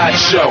Owen Hodge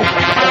Show. Owen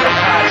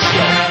Hodge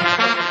Show.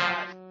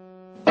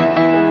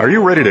 Are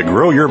you ready to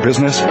grow your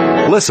business?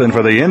 Listen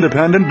for the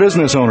Independent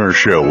Business Owners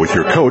Show with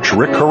your coach,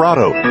 Rick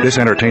Corrado. This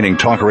entertaining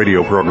talk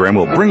radio program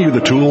will bring you the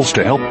tools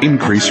to help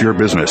increase your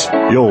business.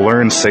 You'll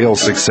learn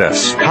sales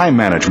success, time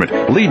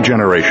management, lead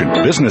generation,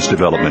 business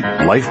development,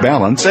 life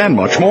balance, and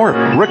much more.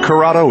 Rick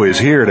Corrado is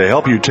here to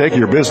help you take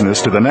your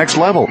business to the next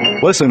level.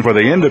 Listen for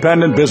the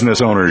Independent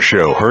Business Owners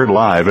Show, heard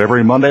live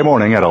every Monday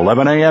morning at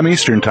 11 a.m.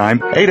 Eastern Time,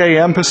 8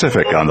 a.m.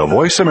 Pacific on the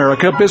Voice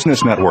America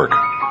Business Network.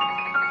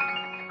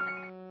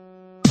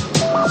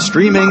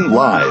 Streaming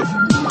live,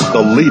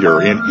 the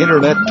leader in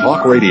Internet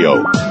talk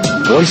radio,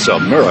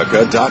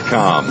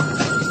 voiceamerica.com.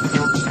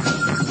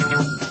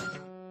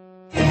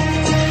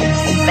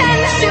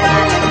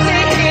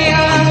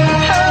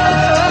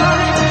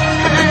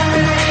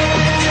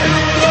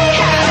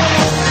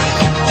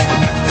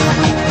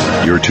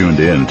 You're tuned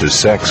in to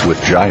Sex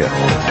with Jaya.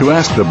 To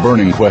ask the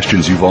burning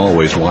questions you've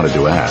always wanted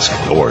to ask,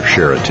 or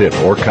share a tip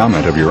or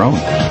comment of your own,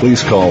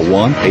 please call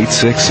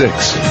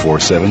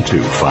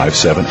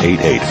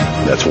 1-866-472-5788.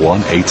 That's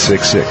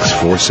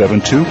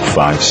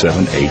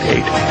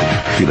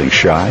 1-866-472-5788. Feeling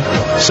shy?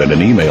 Send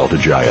an email to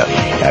Jaya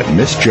at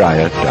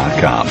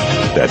MissJaya.com.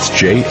 That's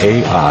Jaya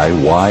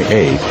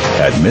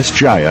at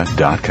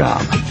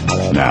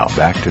MissJaya.com. Now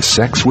back to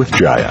Sex with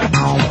Jaya.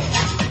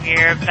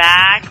 We're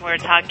back. We're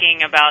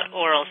talking about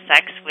oral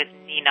sex with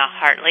Nina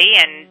Hartley.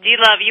 And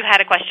D-Love, you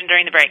had a question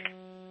during the break.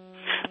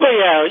 Well,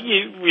 yeah,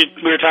 we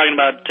were talking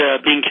about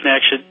being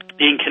connected,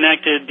 being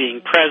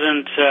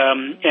present,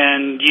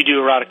 and you do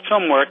erotic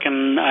film work,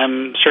 and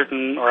I'm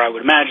certain, or I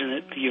would imagine,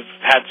 that you've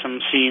had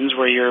some scenes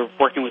where you're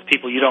working with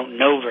people you don't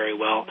know very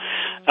well.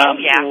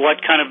 Yeah.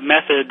 What kind of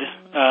method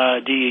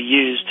do you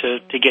use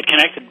to get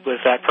connected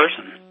with that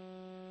person?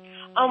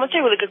 That's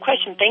a really good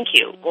question. Thank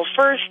you. Well,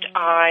 first,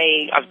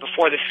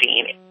 before the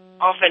scene,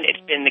 often it's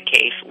been the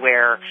case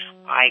where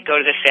I go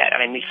to the set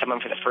and I meet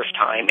someone for the first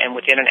time, and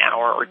within an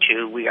hour or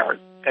two, we are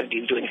going to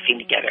be doing a scene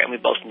together, and we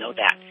both know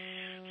that.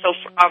 So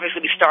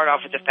obviously, we start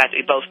off with the fact that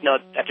we both know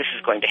that this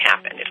is going to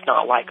happen. It's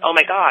not like, oh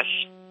my gosh,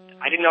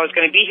 I didn't know I was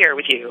going to be here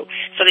with you.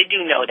 So they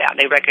do know that.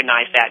 They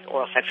recognize that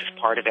oral sex is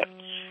part of it.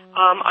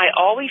 I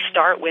always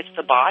start with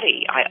the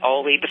body.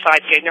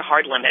 Besides getting your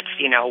hard limits,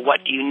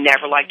 what do you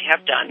never like to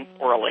have done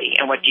orally,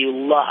 and what do you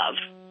love?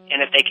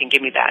 And if they can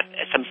give me that,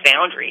 some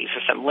boundaries or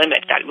some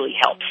limits, that really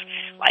helps.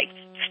 Like,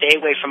 stay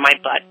away from my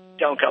butt,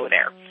 don't go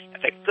there.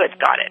 It's like, good,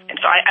 got it.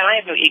 And so I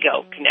have no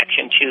ego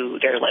connection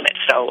to their limits.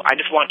 So I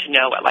just want to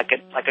know, like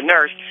a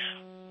nurse,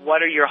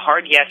 what are your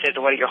hard yeses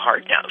and what are your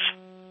hard no's?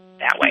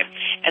 That way.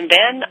 And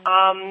then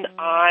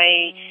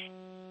I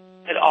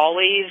had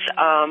always,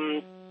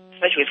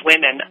 especially with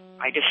women,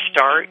 I just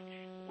start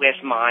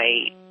with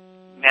my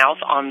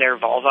mouth on their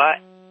vulva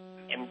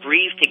and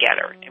breathe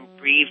together, and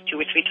breathe 2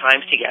 or 3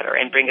 times together,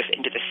 and bring us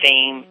into the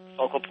same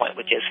focal point,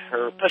 which is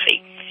her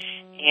pussy.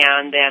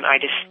 And then I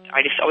just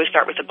always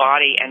start with the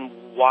body and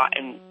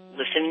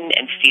listen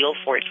and feel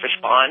for its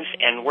response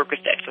and work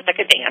with it. So it's like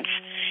a dance.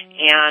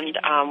 And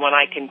when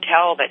I can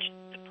tell that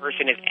the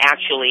person is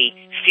actually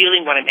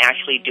feeling what I'm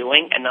actually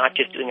doing and not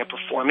just doing a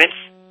performance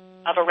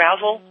of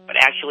arousal,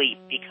 but actually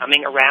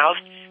becoming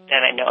aroused,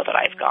 then I know that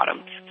I've got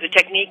them. So the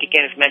technique,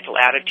 again, is mental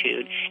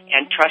attitude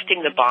and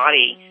trusting the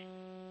body.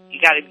 You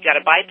got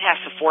to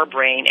bypass the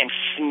forebrain and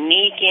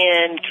sneak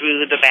in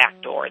through the back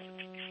door,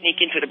 sneak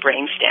in through the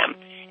brainstem,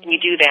 and you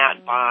do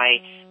that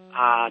by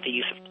the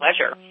use of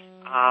pleasure.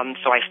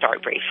 So I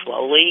start very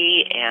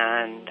slowly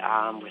and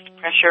with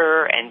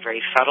pressure and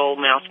very subtle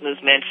mouth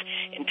movements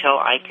until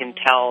I can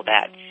tell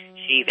that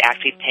she's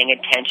actually paying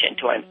attention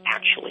to what I'm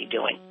actually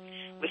doing.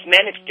 With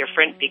men, it's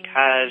different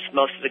because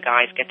most of the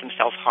guys get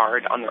themselves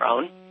hard on their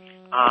own.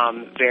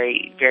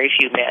 Very, very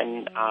few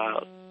men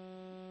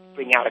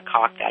bring out a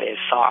cock that is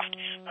soft.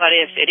 But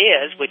if it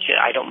is, which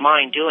I don't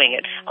mind doing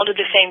it, I'll do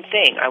the same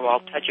thing.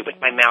 I'll touch it with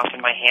my mouth and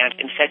my hands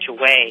in such a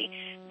way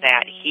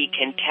that he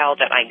can tell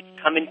that I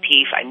come in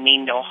peace, I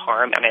mean no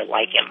harm, and I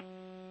like him.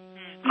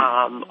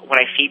 What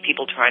I see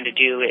people trying to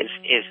do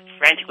is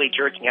frantically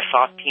jerking a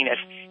soft penis,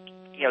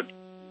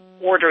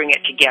 ordering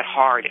it to get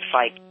hard. It's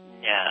like,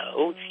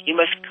 no, you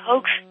must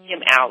coax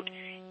him out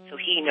so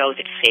he knows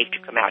it's safe to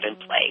come out and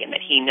play, and that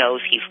he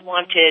knows he's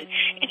wanted,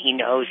 and he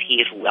knows he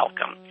is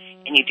welcome.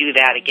 And you do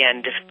that,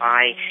 again, just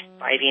by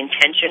the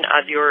intention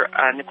of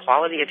the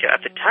quality of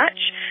the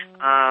touch.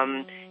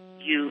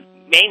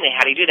 Mainly,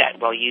 how do you do that?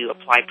 Well, you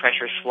apply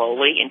pressure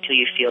slowly until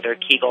you feel their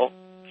Kegel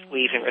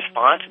squeeze and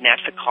response, and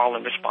that's the call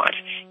and response.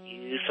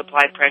 You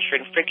supply pressure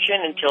and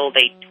friction until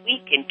they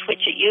tweak and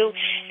twitch at you,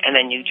 and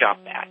then you drop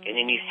back, and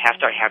then you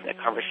start having a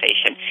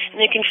conversation. And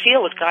you can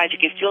feel with guys,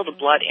 you can feel the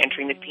blood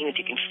entering the penis.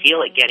 You can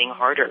feel it getting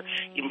harder,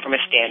 even from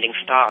a standing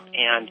stop.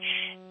 And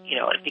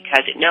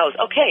because it knows,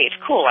 okay, it's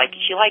cool.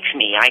 She likes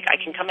me. I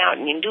can come out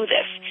and do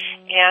this.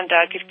 And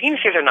because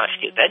penises are not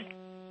stupid,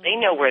 they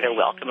know where they're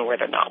welcome and where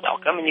they're not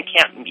welcome, and you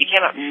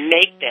cannot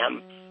make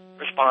them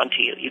respond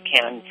to you. You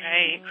can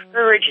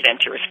encourage them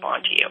to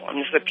respond to you. I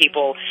mean, the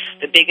people,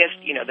 the biggest,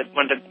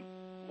 one of the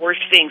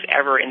worst things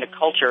ever in the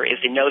culture is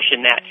the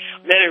notion that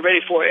men are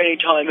ready for any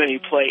time, any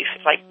place.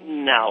 It's like,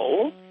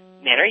 no,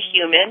 men are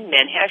human,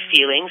 men have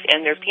feelings,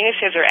 and their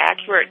penises are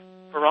accurate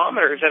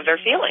barometers of their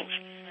feelings.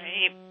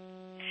 Right.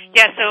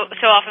 Yeah,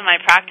 so often my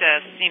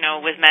practice,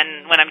 with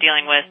men when I'm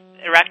dealing with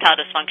erectile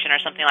dysfunction or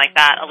something like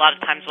that, a lot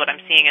of times what I'm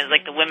seeing is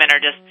like the women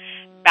are just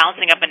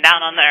bouncing up and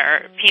down on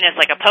their penis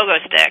like a pogo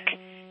stick,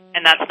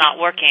 and that's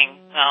not working.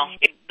 Well,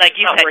 like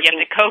you said, you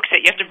have to coax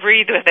it, you have to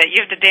breathe with it,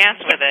 you have to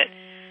dance with it.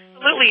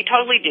 Absolutely,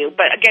 totally do.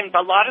 But again,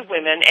 a lot of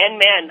women and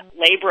men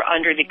labor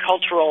under the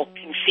cultural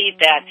conceit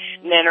that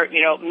men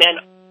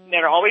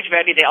are always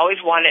ready, they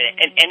always want it,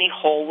 and any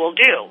hole will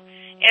do.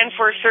 And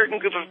for a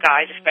certain group of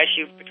guys,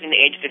 especially between the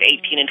ages of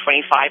 18 and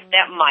 25,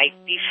 that might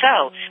be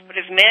so. But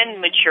as men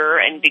mature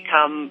and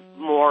become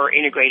more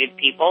integrated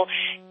people,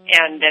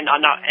 and then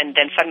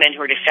some men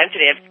who are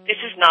sensitive, this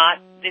is not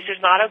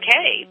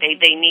okay.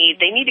 They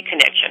need a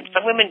connection.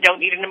 Some women don't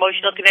need an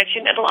emotional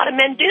connection, and a lot of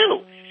men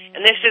do.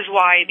 And this is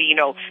why the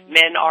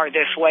men are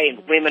this way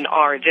and women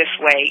are this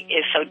way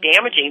is so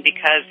damaging,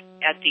 because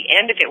at the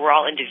end of it, we're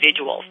all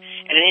individuals,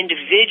 and an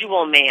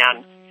individual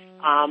man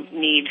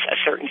needs a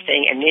certain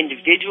thing, and an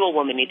individual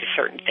woman needs a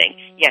certain thing.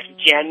 Yes,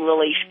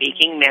 generally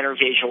speaking, men are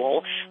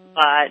visual,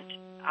 but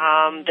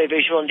they're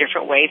visual in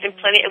different ways, and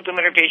plenty of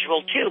women are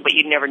visual too, but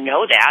you'd never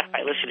know that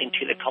by listening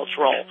to the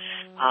cultural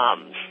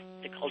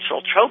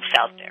tropes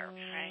out there.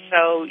 Right.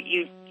 So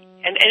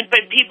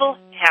but people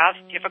have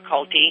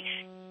difficulty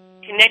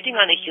connecting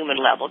on a human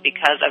level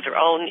because of their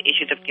own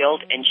issues of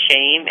guilt and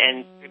shame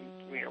and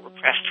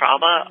repressed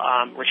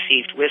trauma,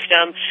 received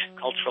wisdom,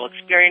 cultural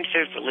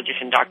experiences, religious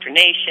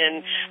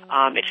indoctrination,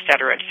 et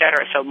cetera, et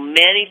cetera. So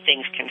many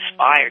things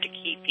conspire to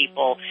keep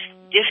people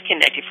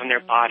disconnected from their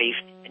bodies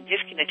and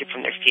disconnected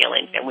from their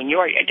feelings. And when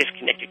you're a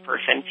disconnected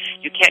person,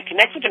 you can't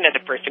connect with another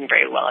person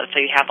very well. And so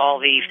you have all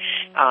these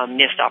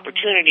missed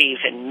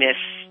opportunities and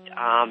missed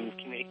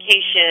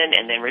communication,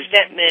 and then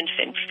resentments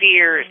and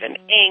fears and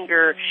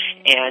anger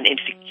and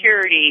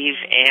insecurities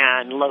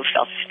and low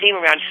self-esteem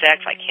around sex.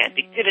 I can't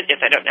be good at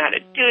this. I don't know how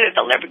to do this.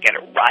 I'll never get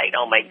it right.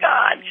 Oh, my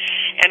God.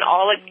 And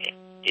all it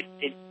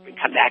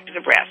come back to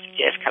the breath.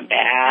 Just come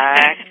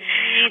back.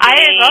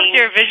 I loved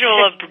your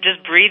visual of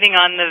just breathing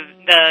on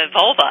the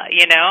vulva, I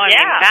mean,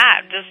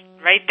 that just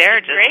right there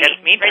just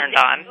gets me turned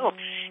on.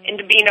 And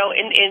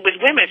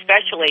with women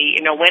especially,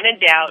 when in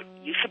doubt,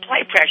 you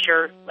supply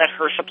pressure, let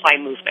her supply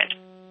movement.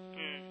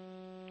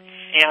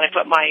 And I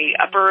put my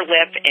upper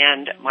lip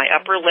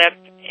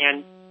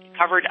and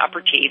covered upper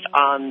teeth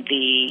on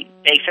the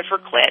base of her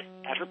clit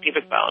at her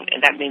pubic bone,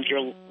 and that means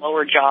your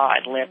lower jaw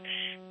and lip,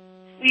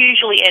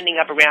 usually ending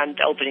up around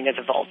the opening of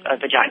the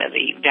vagina,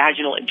 the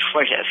vaginal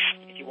introitus,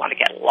 if you want to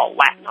get a little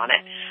Latin on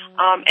it.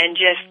 And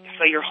just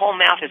so your whole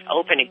mouth is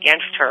open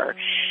against her,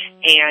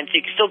 and so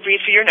you can still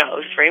breathe through your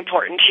nose. It's very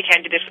important. She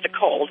can't do this with a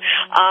cold.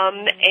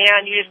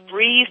 And you just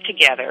breathe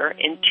together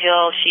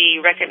until she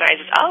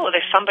recognizes, oh,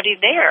 there's somebody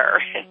there.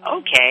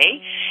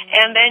 Okay.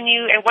 And then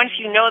once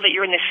you know that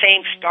you're in the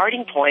same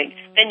starting point,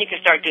 then you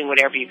can start doing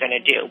whatever you're going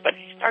to do. But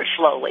start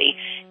slowly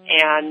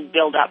and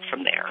build up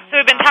from there. So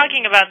we've been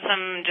talking about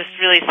some just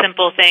really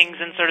simple things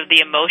and sort of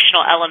the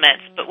emotional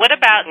elements, but what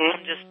about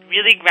some just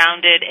really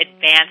grounded,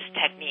 advanced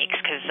techniques?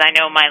 Because I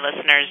know my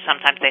listeners,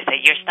 sometimes they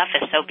say, your stuff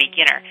is so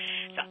beginner.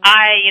 So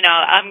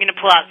I'm going to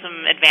pull out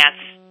some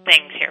advanced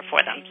things here for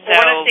them. So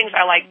one of the things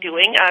I like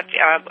doing,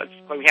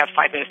 we have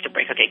 5 minutes to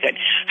break. Okay, good.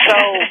 So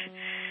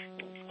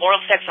oral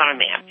sex on a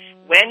man.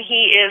 When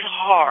he is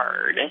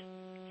hard,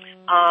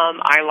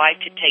 I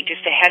like to take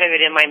just the head of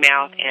it in my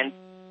mouth, and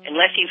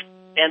unless he's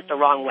bent the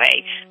wrong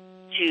way,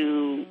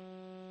 to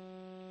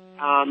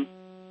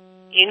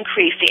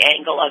increase the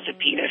angle of the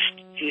penis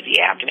to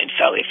the abdomen.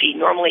 So if he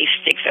normally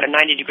sticks at a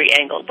 90-degree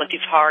angle, once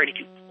he's hard, if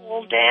you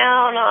pull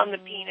down on the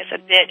penis a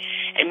bit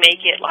and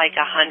make it like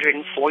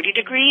 140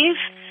 degrees,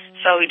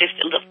 so just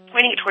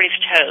pointing it toward his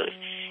toes.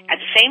 At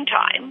the same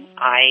time,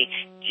 I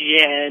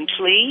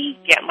gently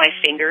get my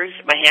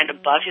hand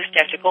above his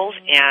testicles,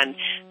 and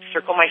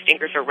circle my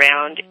fingers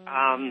around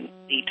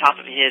the top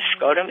of his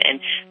scrotum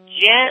and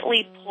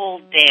gently pull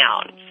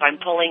down. So I'm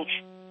pulling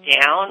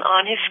down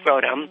on his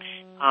scrotum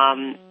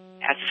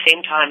at the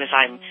same time as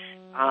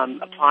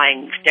I'm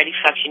applying steady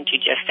suction to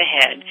just the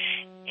head,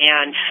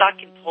 and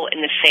suck and pull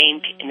in the same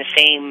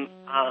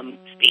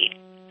speed.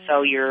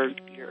 So you're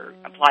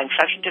applying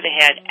suction to the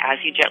head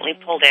as you gently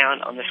pull down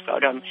on the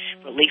scrotum.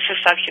 Release the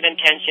suction and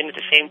tension at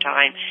the same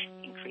time.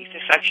 Increase the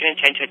suction and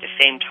tension at the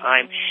same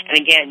time. And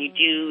again, you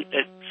do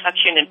the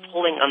suction and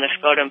pulling on the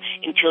scrotum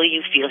until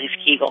you feel his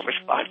Kegel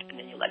response, and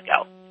then you let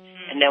go.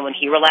 And then when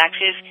he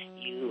relaxes,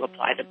 you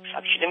apply the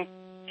suction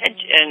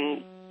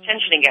and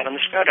tension again on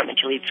the scrotum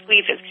until he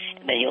squeezes,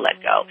 and then you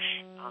let go.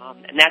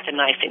 And that's a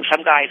nice thing.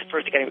 Some guys, at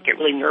first, they're going to get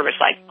really nervous,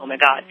 like, oh, my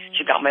God,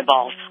 she got my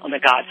balls. Oh, my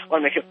God,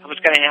 what's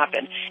going to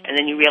happen? And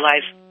then you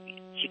realize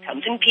she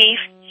comes in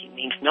peace. She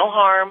means no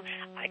harm.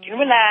 I can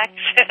relax.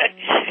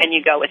 And you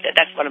go with it.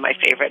 That's one of my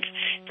favorites.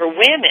 For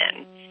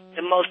women,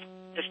 the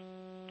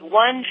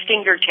one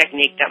finger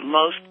technique that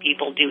most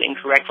people do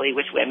incorrectly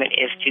with women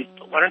is to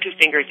put 1 or 2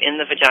 fingers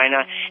in the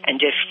vagina and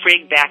just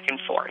frig back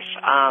and forth,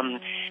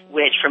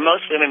 which for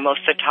most women most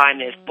of the time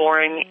is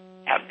boring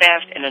at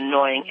best and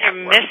annoying at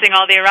You're worst. missing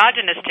all the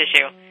erogenous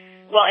tissue.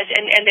 Well,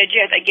 and they're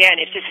just, again,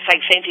 it's just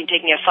like same thing,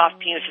 taking a soft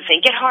penis and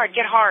saying, get hard,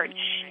 get hard.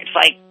 It's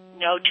like,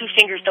 no, 2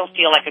 fingers don't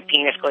feel like a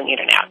penis going in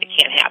and out. It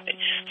can't happen.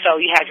 So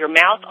you have your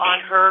mouth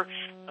on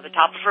the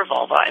top of her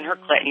vulva and her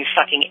clit, and you're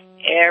sucking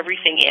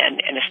everything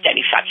in a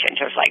steady suction.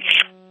 So it's like,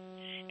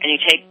 and you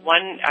take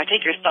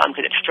take your thumb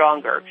because it's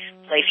stronger.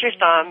 Place your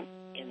thumb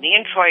in the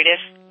introitus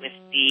with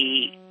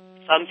the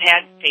thumb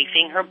pad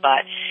facing her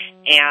butt,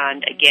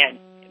 and again,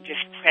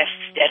 just press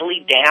steadily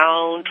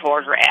down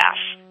toward her ass.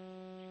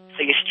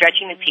 So you're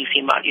stretching the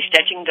PC muscle, you're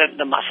stretching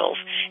the muscles,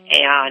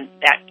 and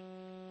that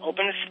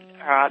opens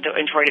the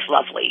introitus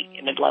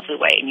in a lovely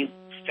way, and you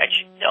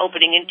stretch the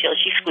opening until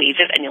she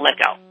squeezes, and you let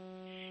go.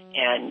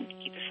 And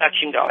keep the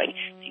suction going.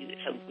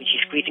 So when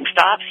she's squeezing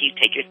stops, you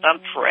take your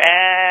thumb,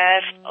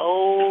 press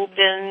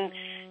open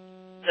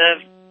the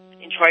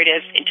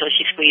introitus until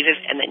she squeezes,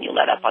 and then you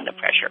let up on the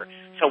pressure.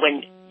 So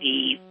when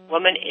the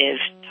woman is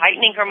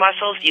tightening her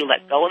muscles, you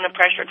let go on the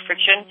pressure and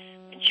friction.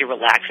 She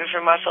relaxes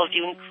her muscles,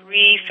 you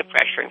increase the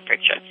pressure and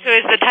friction. So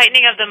is the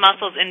tightening of the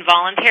muscles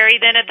involuntary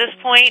then at this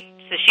point?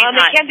 So she's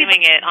not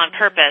doing it on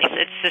purpose.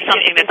 It's just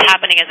something that's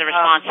happening as a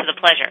response to the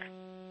pleasure.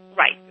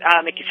 Right.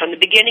 So in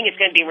the beginning,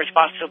 it's going to be in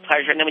response to the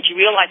pleasure. And then when she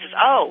realizes,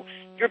 oh,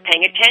 you're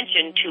paying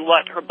attention to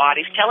what her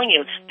body's telling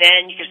you,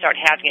 then you can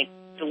start having a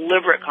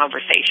deliberate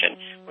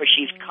conversation where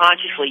she's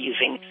consciously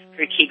using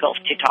her Kegels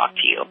to talk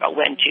to you about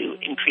when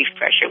to increase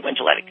pressure, when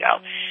to let it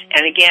go.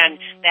 And again,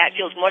 that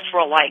feels much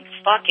more like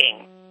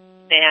fucking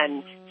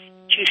than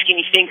 2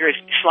 skinny fingers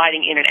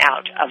sliding in and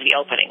out of the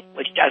opening,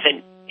 which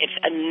doesn't, it's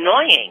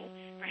annoying.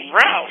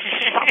 Gross.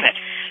 Stop it.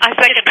 I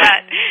second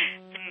that.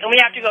 And we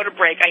have to go to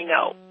break, I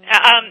know.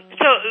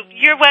 So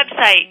your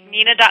website,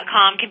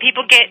 Nina.com, can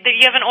people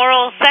you have an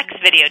oral sex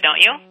video,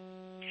 don't you?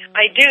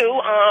 I do.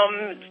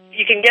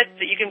 You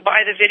can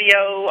buy the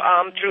video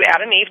through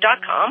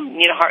AdamEve.com,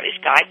 Nina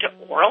Hartley's Guide to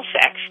Oral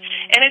Sex,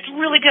 and it's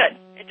really good.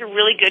 It's a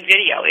really good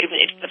video.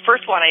 It's the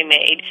first one I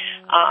made.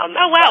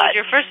 Oh, wow. It was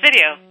your first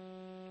video.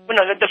 Well,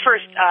 no, the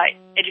first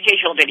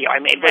educational video I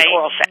made was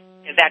oral sex.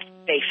 That's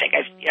basic.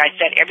 I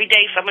said every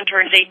day someone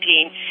turns 18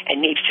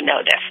 and needs to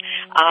know this.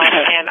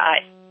 And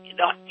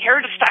the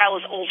heritage style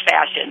is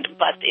old-fashioned,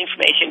 but the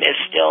information is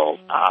still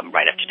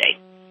right up to date.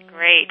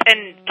 Great.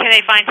 And can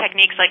they find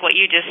techniques like what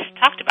you just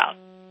talked about?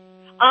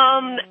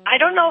 I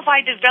don't know if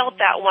I developed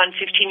that one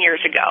 15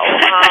 years ago,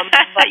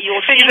 but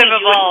you'll see things have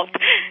evolved.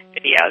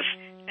 Videos.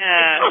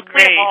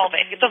 Great.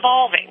 It's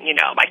evolving,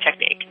 my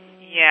technique.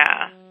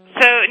 Yeah.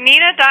 So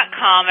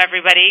Nina.com,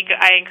 everybody,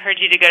 I encourage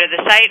you to go to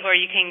the site, or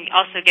you can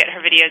also get her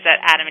videos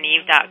at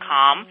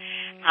AdamandEve.com.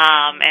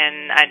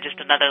 And just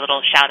another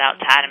little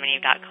shout-out to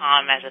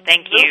AdamandEve.com as a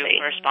thank you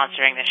for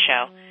sponsoring this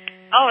show.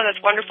 Oh,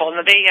 that's wonderful.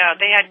 And they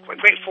had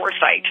great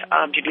foresight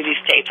to do these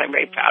tapes. I'm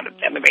very proud of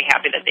them. I'm very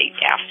happy that they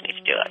asked me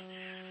to do it.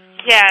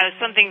 Yeah, it was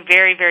something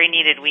very, very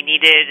needed. We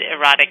needed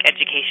erotic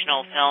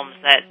educational films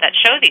that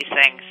show these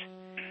things.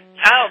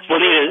 Oh, we'll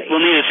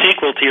need a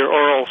sequel to your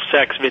oral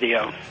sex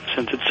video,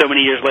 since it's so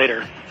many years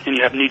later, and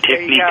you have new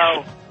techniques. There you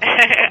go.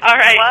 All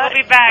right,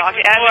 we'll be back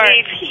with more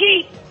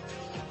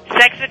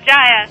Sex with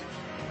Jaya.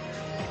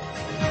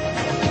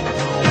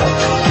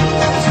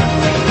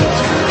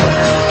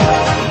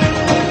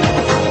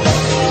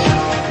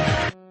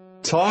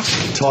 Talk.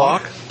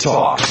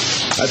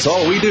 That's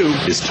all we do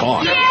is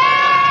talk.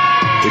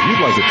 If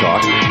you'd like to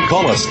talk,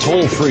 call us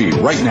toll-free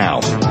right now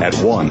at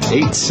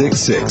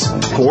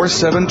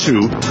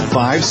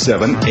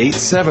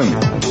 1-866-472-5787.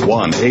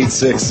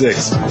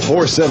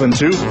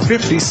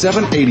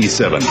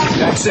 1-866-472-5787.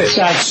 That's it.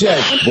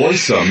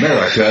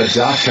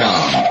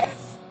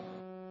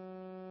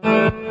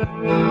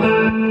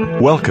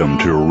 VoiceAmerica.com. Welcome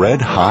to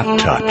Red Hot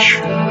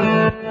Touch.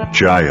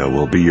 Jaya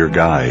will be your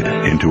guide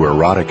into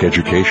erotic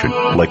education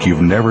like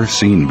you've never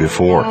seen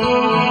before.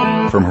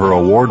 From her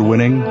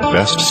award-winning,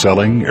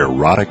 best-selling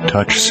Erotic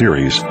Touch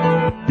series,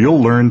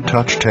 you'll learn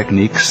touch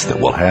techniques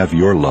that will have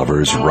your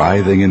lovers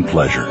writhing in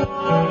pleasure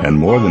and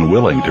more than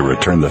willing to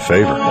return the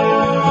favor.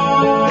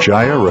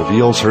 Jaya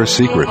reveals her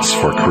secrets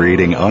for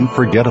creating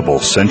unforgettable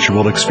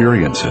sensual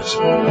experiences.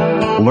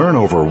 Learn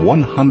over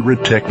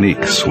 100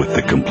 techniques with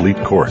the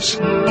complete course.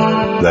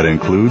 That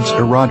includes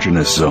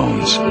erogenous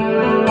zones,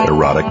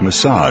 erotic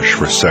massage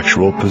for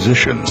sexual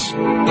positions,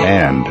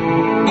 and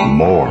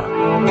more.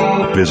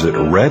 Visit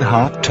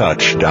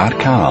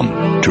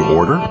redhottouch.com to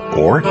order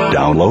or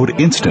download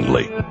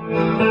instantly.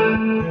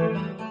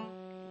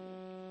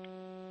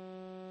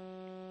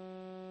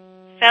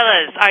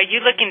 Fellas, are you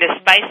looking to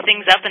spice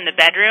things up in the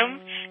bedroom?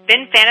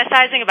 Been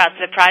fantasizing about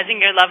surprising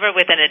your lover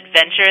with an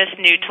adventurous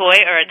new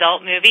toy or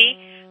adult movie?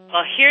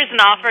 Well, here's an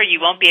offer you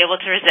won't be able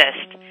to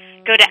resist.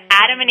 Go to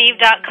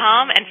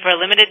AdamandEve.com, and for a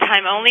limited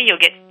time only, you'll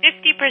get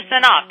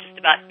 50% off just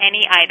about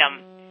any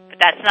item. But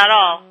that's not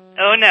all.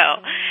 Oh, no.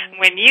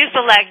 When you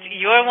select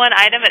your one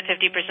item at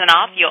 50%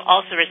 off, you'll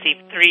also receive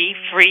 3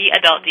 free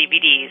adult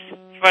DVDs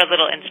for a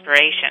little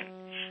inspiration.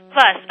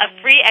 Plus, a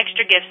free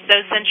extra gift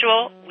so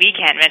sensual, we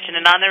can't mention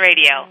it on the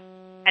radio.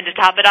 And to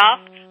top it off,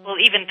 we'll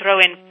even throw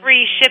in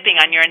free shipping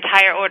on your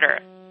entire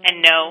order.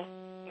 And no,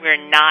 We're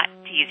not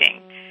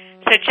teasing.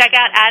 So check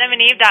out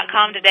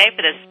adamandeve.com today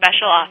for this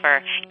special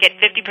offer. Get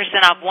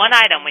 50% off one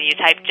item when you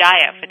type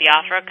Jaya for the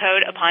offer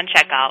code upon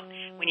checkout.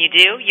 When you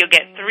do, you'll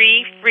get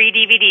 3 free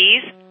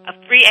DVDs, a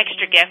free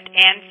extra gift,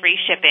 and free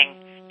shipping.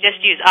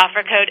 Just use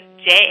offer code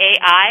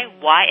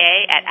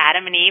JAIYA at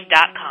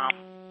adamandeve.com.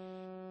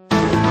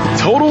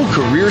 Total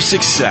career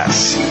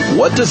success.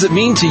 What does it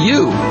mean to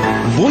you?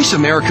 Voice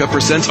America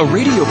presents a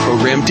radio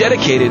program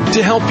dedicated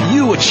to help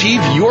you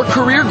achieve your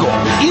career goal.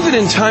 Even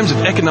in times of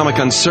economic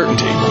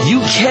uncertainty,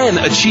 you can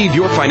achieve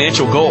your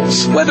financial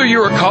goals. Whether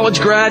you're a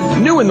college grad,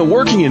 new in the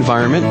working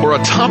environment, or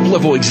a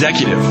top-level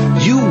executive,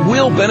 you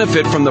will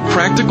benefit from the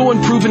practical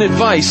and proven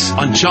advice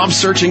on job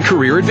search and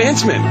career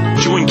advancement.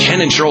 Join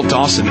Ken and Cheryl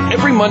Dawson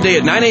every Monday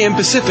at 9 a.m.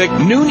 Pacific,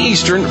 noon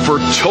Eastern for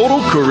Total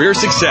Career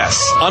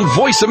Success on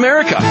Voice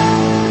America.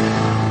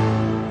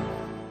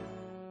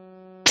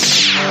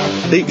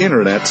 The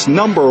Internet's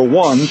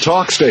 #1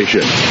 talk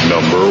station.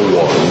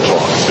 #1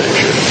 talk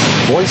station.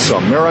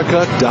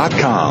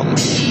 VoiceAmerica.com.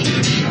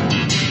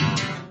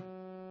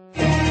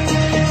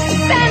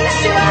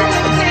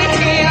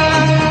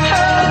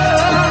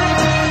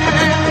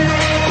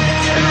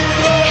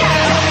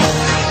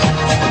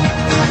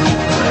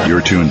 You're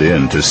tuned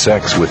in to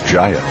Sex with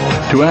Jaya.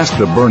 To ask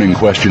the burning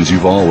questions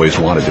you've always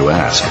wanted to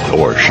ask,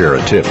 or share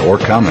a tip or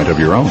comment of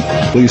your own,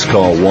 please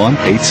call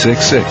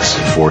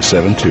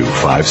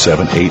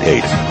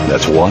 1-866-472-5788.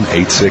 That's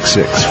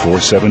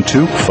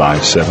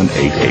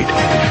 1-866-472-5788.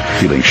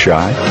 Feeling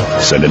shy?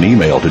 Send an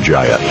email to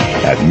Jaya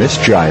at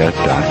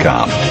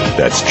MissJaya.com.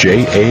 That's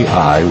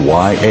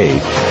JAIYA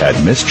at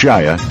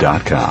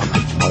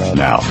MissJaya.com.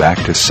 Now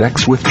back to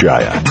Sex with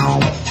Jaya.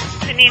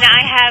 Nina,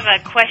 I have a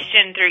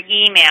question through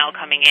email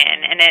coming in,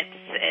 and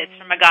it's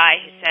from a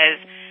guy who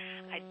says,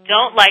 I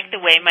don't like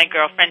the way my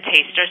girlfriend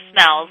tastes or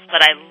smells,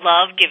 but I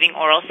love giving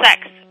oral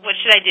sex. What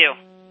should I do?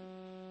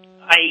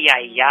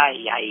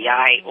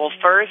 Well,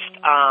 first,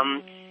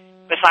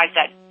 besides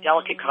that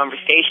delicate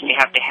conversation you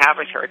have to have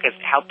with her, because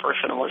how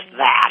personal is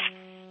that?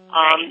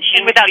 And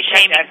without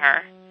shaming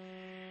her.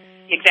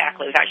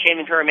 Exactly, without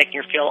shaming her and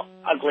making her feel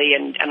ugly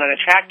and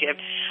unattractive,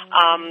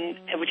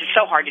 which is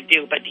so hard to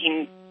do, but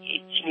she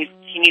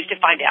needs to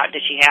find out,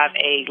 does she have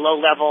a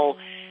low-level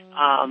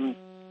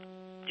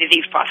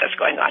disease process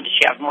going on? Does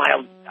she have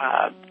mild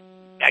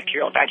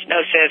bacterial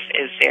vaginosis?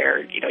 Is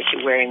she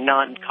wearing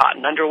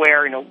non-cotton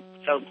underwear?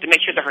 So to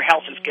make sure that her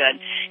health is good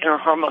and her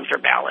hormones are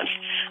balanced.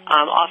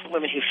 Often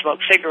women who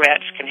smoke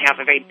cigarettes can have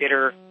a very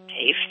bitter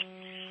taste.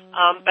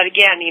 But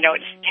again,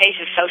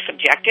 taste is so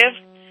subjective.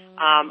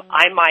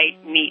 I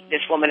might meet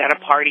this woman at a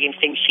party and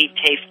think she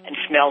tastes and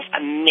smells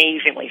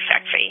amazingly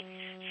sexy.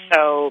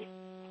 So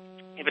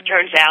if it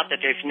turns out that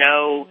there's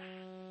no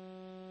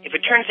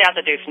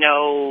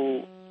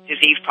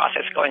disease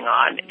process going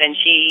on, then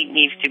she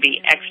needs to be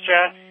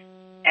extra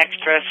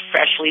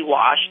freshly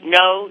washed.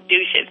 No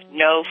douches,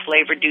 no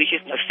flavored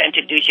douches, no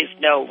scented douches,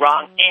 no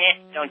wrong.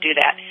 Don't do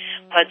that.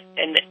 But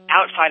and the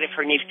outside of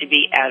her needs to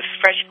be as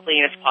fresh,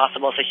 clean as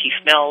possible, so she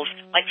smells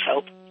like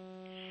soap.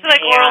 So,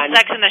 oral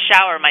sex in the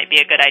shower might be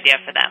a good idea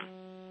for them.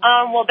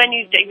 Well, then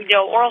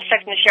oral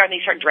sex in the shower, and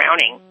they start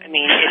drowning. I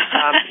mean,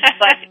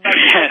 but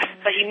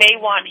you may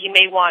want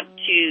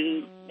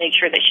to make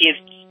sure that she is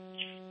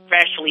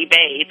freshly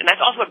bathed, and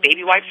that's also what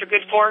baby wipes are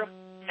good for.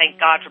 Thank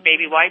God for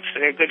baby wipes. So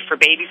they're good for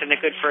babies, and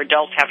they're good for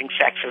adults having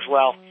sex as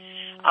well.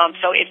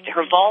 So if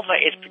her vulva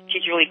is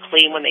particularly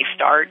clean when they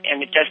start,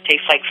 and it does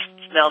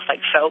smells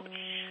like soap,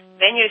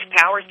 then you just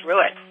power through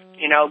it.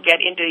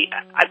 Get into.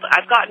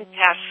 I've gotten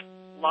past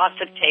lots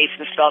of tastes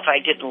and smells I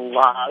didn't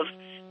love,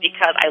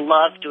 because I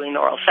loved doing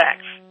oral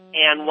sex,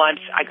 and once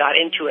I got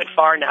into it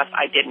far enough,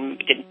 I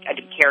didn't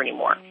care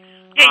anymore.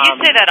 Yeah, you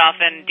say that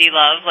often,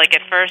 D-Love. Like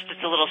at first,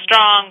 it's a little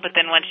strong, but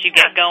then once you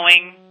get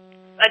going,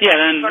 then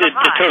it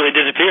totally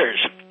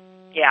disappears.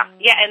 Yeah,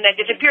 and that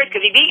disappears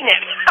because you've eaten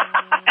it.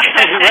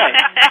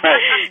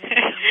 Right.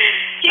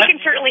 She can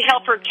certainly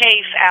help her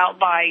case out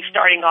by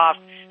starting off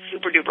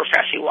super duper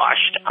freshly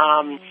washed.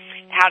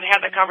 How to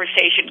have that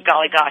conversation,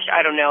 golly gosh,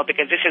 I don't know,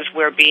 because this is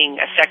where being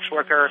a sex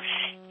worker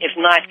is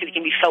nice, because it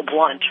can be so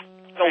blunt.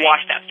 Go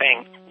wash that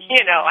thing.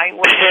 I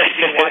wouldn't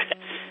do that.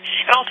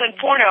 And also in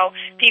porno,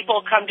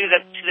 people come to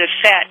the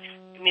set.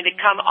 I mean, they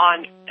come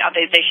on,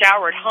 they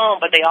shower at home,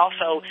 but they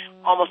also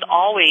almost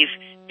always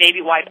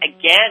baby wipe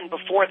again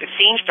before the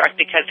scene starts,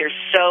 because they're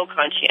so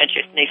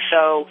conscientious and they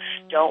so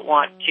don't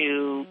want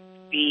to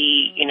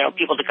be,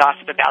 people to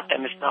gossip about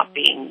them as not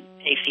being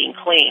tasty and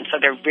clean. So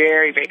they're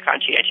very, very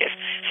conscientious.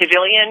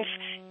 Civilians,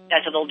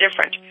 that's a little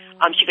different.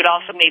 She could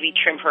also maybe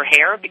trim her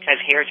hair, because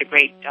hair is a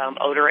great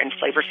odor and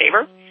flavor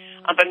saver.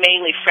 But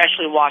mainly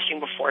freshly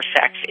washing before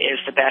sex is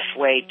the best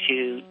way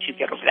to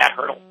get over that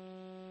hurdle.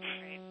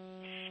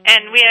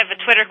 And we have a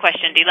Twitter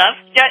question, D-Love.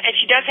 And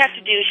she does have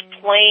to do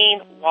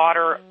plain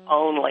water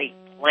only.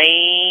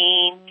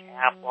 Plain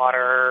tap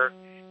water.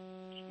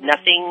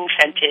 Nothing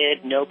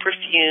scented, no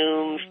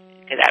perfumes.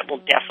 That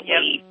will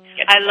definitely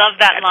get I love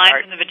that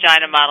line from the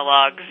Vagina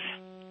Monologues.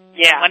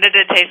 Yeah. What did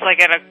it taste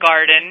like at a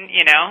garden?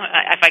 You know,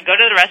 if I go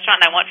to the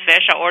restaurant and I want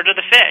fish, I'll order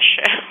the fish.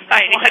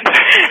 I want,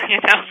 you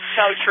know.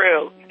 So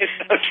true. It's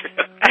so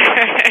true.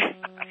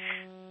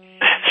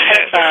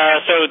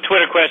 So,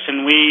 Twitter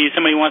question.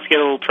 Somebody wants to get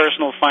a little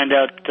personal, find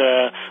out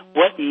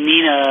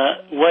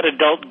what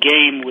adult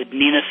game would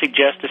Nina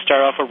suggest to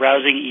start off a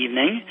rousing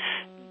evening?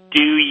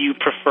 Do you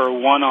prefer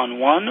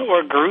one-on-one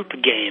or group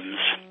games?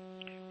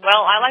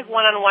 Well, I like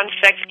one-on-one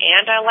sex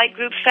and I like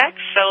group sex,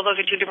 so those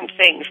are two different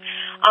things.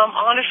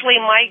 Honestly,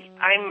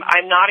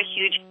 I'm not a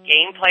huge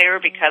game player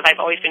because I've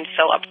always been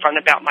so upfront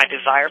about my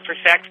desire for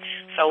sex.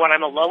 So when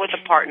I'm alone with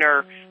a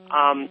partner,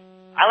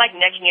 I like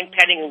necking and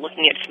petting and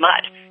looking at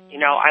smut. You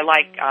know, I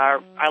like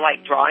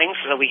drawings,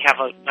 so we have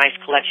a nice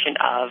collection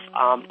of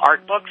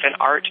art books and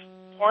art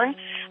porn,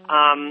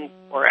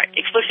 or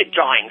explicit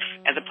drawings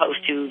as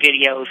opposed to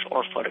videos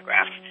or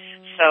photographs.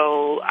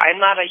 So I'm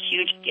not a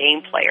huge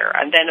game player.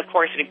 And then, of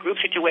course, in a group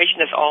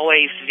situation, there's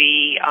always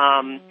the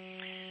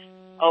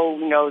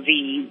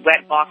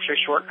wet boxer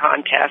short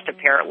contest,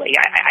 apparently.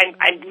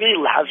 I'm really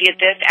lousy at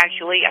this,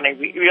 actually, and I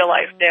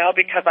realize now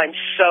because I'm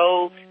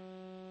so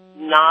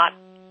not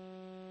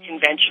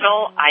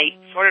conventional, I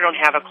sort of don't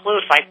have a clue.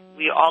 It's like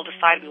we all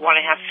decide we want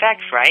to have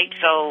sex, right?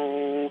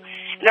 So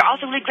and there are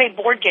also really great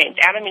board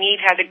games. Adam and Eve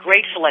has a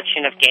great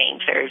selection of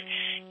games. There's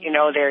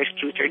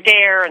Truth or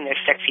Dare, and there's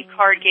sexy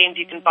card games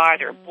you can buy.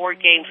 There are board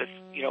games with,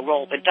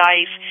 roll the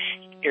dice.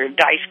 There are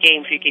dice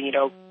games where you can,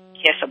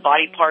 kiss a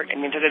body part. I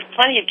mean, there's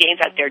plenty of games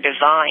out there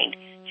designed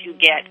to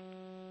get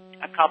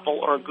a couple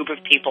or a group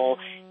of people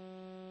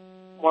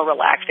more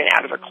relaxed and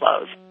out of their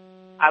clothes.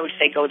 I would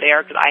say go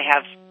there because I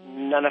have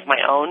none of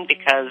my own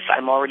because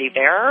I'm already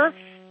there.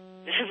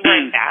 This is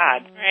very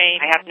bad. Right.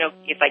 I have no.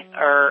 It's like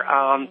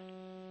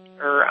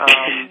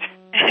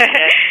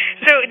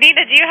So,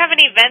 Nina, do you have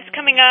any events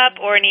coming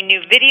up or any new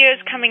videos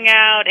coming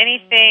out?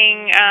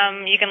 Anything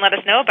you can let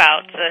us know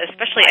about,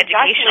 especially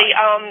educational?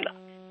 Actually,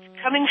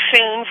 coming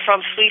soon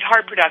from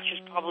Sweetheart Productions,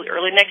 probably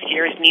early next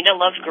year, is Nina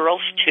Loves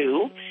Girls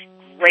 2.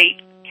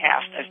 Great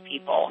cast of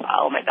people.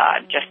 Oh, my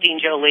God. Justine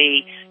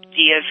Jolie,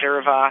 Dia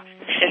Zerva,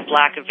 Sid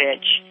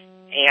Blackovich,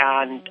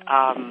 and,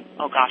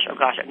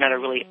 another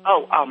really,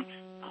 golly,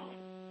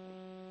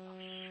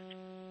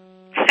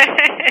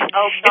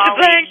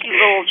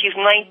 she's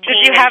 19.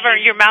 Did you have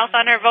your mouth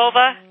on her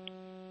vulva?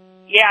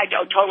 Yeah,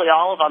 totally,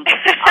 all of them.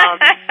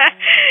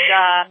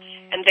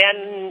 And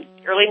then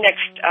early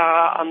next,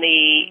 on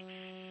the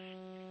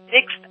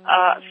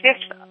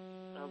 5th,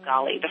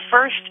 the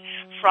first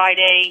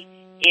Friday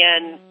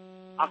in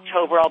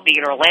October, I'll be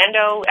in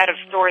Orlando at a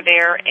store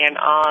there, and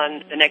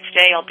on the next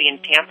day, I'll be in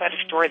Tampa at a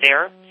store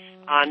there.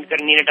 Go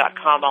to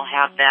Nina.com. I'll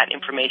have that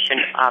information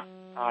up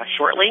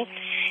shortly.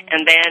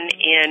 And then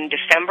in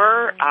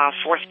December,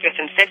 4th, 5th,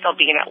 and 6th, I'll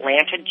be in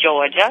Atlanta,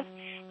 Georgia.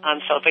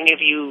 So if any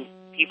of you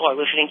people are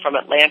listening from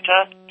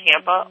Atlanta,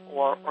 Tampa,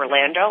 or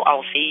Orlando,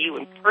 I'll see you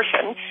in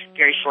person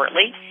very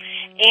shortly.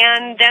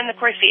 And then, of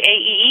course, the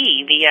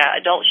AEE, the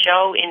adult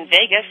show in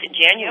Vegas in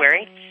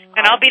January.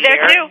 And I'll be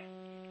there, too.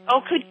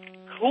 Oh,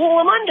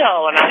 cool,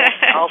 Amundo, and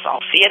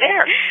I'll see you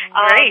there.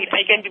 Great. Are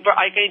you going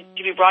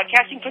to be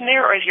broadcasting from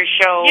there, or is your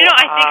show?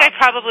 I think I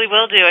probably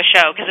will do a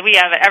show because we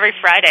have it every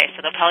Friday,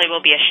 so there probably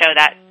will be a show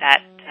at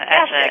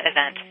the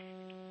event.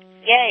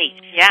 Yay!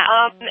 Yeah.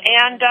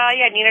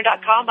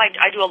 Nina.com.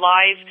 I do a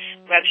live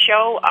web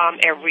show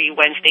every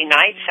Wednesday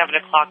night, 7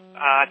 o'clock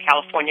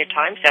California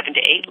time, 7 to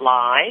 8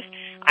 live.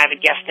 I have a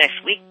guest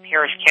next week,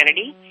 Paris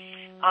Kennedy.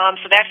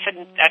 So that's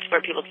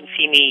where people can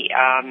see me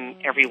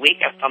every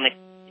week.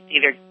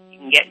 Either you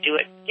can get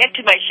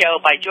to my show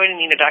by joining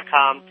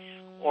Nina.com,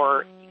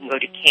 or you can go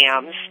to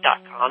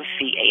CAMS.com,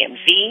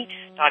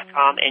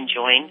 CAMZ.com, and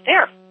join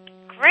there.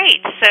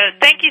 Great. So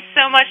thank you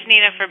so much,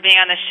 Nina, for being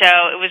on the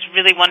show. It was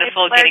really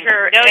wonderful getting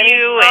to know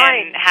you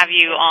and have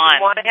you on.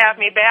 If you want to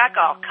have me back,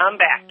 I'll come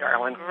back,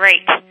 darling.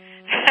 Great.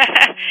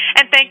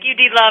 And thank you,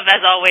 D-Love,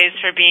 as always,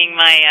 for being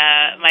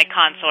my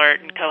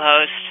consort and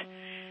co-host.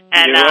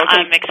 And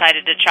I'm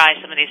excited to try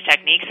some of these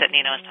techniques that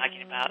Nina was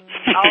talking about.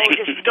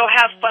 Just go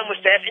have fun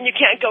with this, and you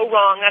can't go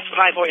wrong. That's what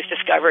I've always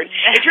discovered.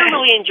 If you're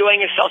really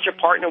enjoying yourself, your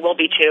partner will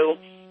be too.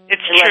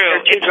 It's true.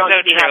 They're too drunk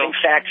so to be having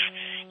sex.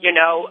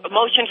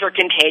 Emotions are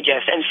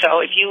contagious, and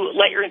so if you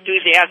let your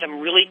enthusiasm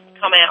really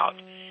come out,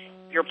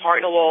 your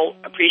partner will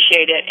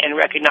appreciate it and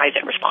recognize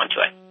it and respond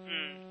to it.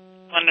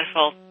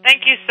 Wonderful.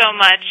 Thank you so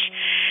much.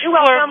 You're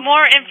welcome. For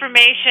more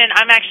information,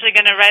 I'm actually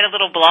going to write a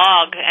little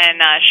blog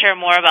and share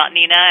more about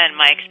Nina and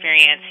my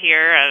experience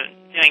here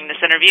doing this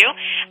interview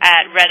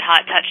at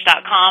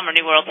redhottouch.com or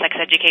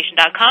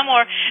newworldsexeducation.com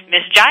or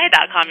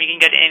MissJaya.com. You can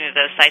go to any of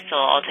those sites. It'll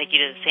all take you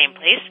to the same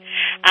place.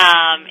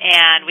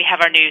 And we have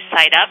our new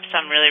site up, so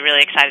I'm really,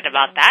 really excited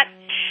about that.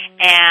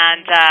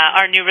 And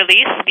our new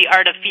release, The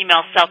Art of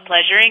Female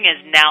Self-Pleasuring,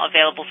 is now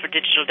available for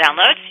digital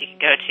downloads. You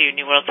can go to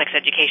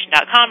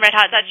newworldsexeducation.com,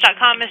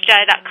 redhottouch.com,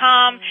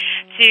 missjaya.com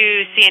to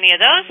see any of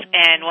those.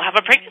 And we'll have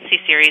a pregnancy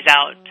series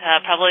out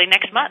probably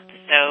next month.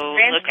 So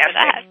Fantastic. Look for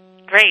that.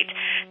 Great.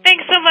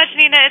 Thanks so much,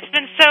 Nina. It's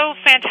been so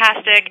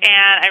fantastic,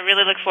 and I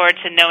really look forward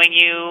to knowing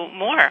you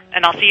more.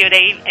 And I'll see you at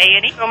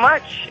A&E. So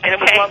much. And it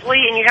was lovely,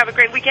 and you have a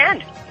great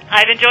weekend.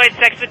 I've enjoyed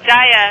Sex with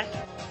Jaya.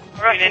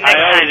 I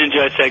always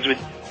enjoy Sex with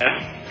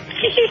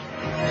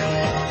Jaya.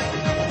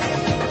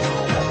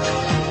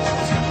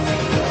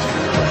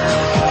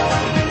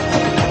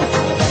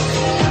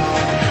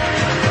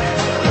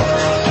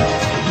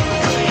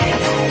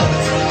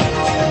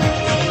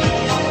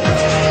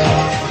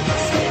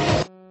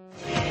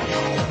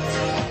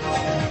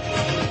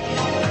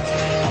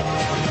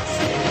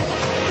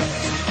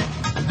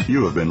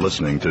 You have been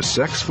listening to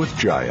Sex with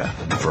Jaya.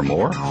 For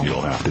more,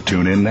 you'll have to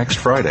tune in next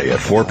Friday at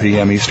 4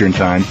 p.m. Eastern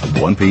Time,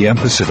 1 p.m.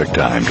 Pacific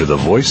Time to the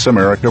Voice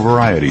America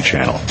Variety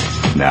Channel.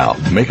 Now,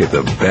 make it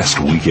the best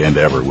weekend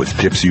ever with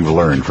tips you've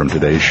learned from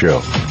today's show.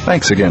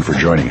 Thanks again for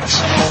joining us.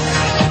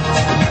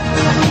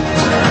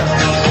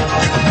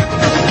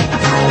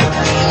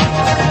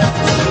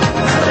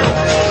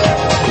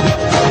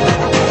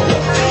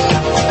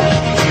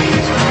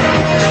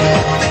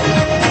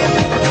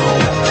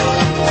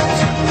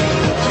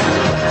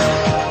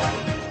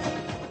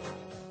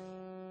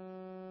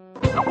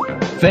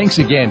 Thanks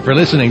again for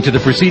listening to the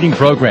preceding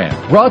program,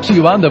 brought to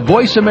you on the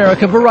Voice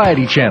America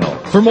Variety Channel.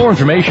 For more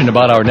information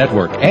about our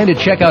network and to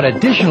check out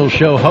additional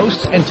show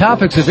hosts and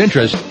topics of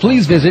interest,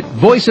 please visit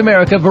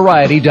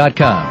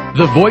voiceamericavariety.com.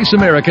 The Voice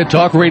America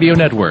Talk Radio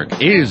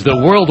Network is the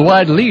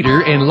worldwide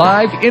leader in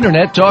live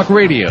Internet talk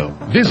radio.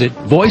 Visit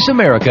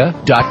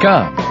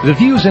voiceamerica.com. The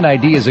views and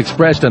ideas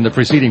expressed on the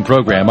preceding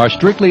program are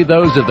strictly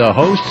those of the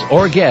hosts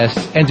or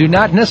guests and do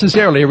not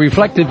necessarily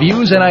reflect the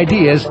views and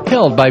ideas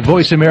held by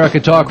Voice America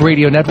Talk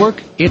Radio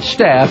Network, its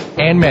staff,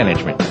 and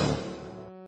management.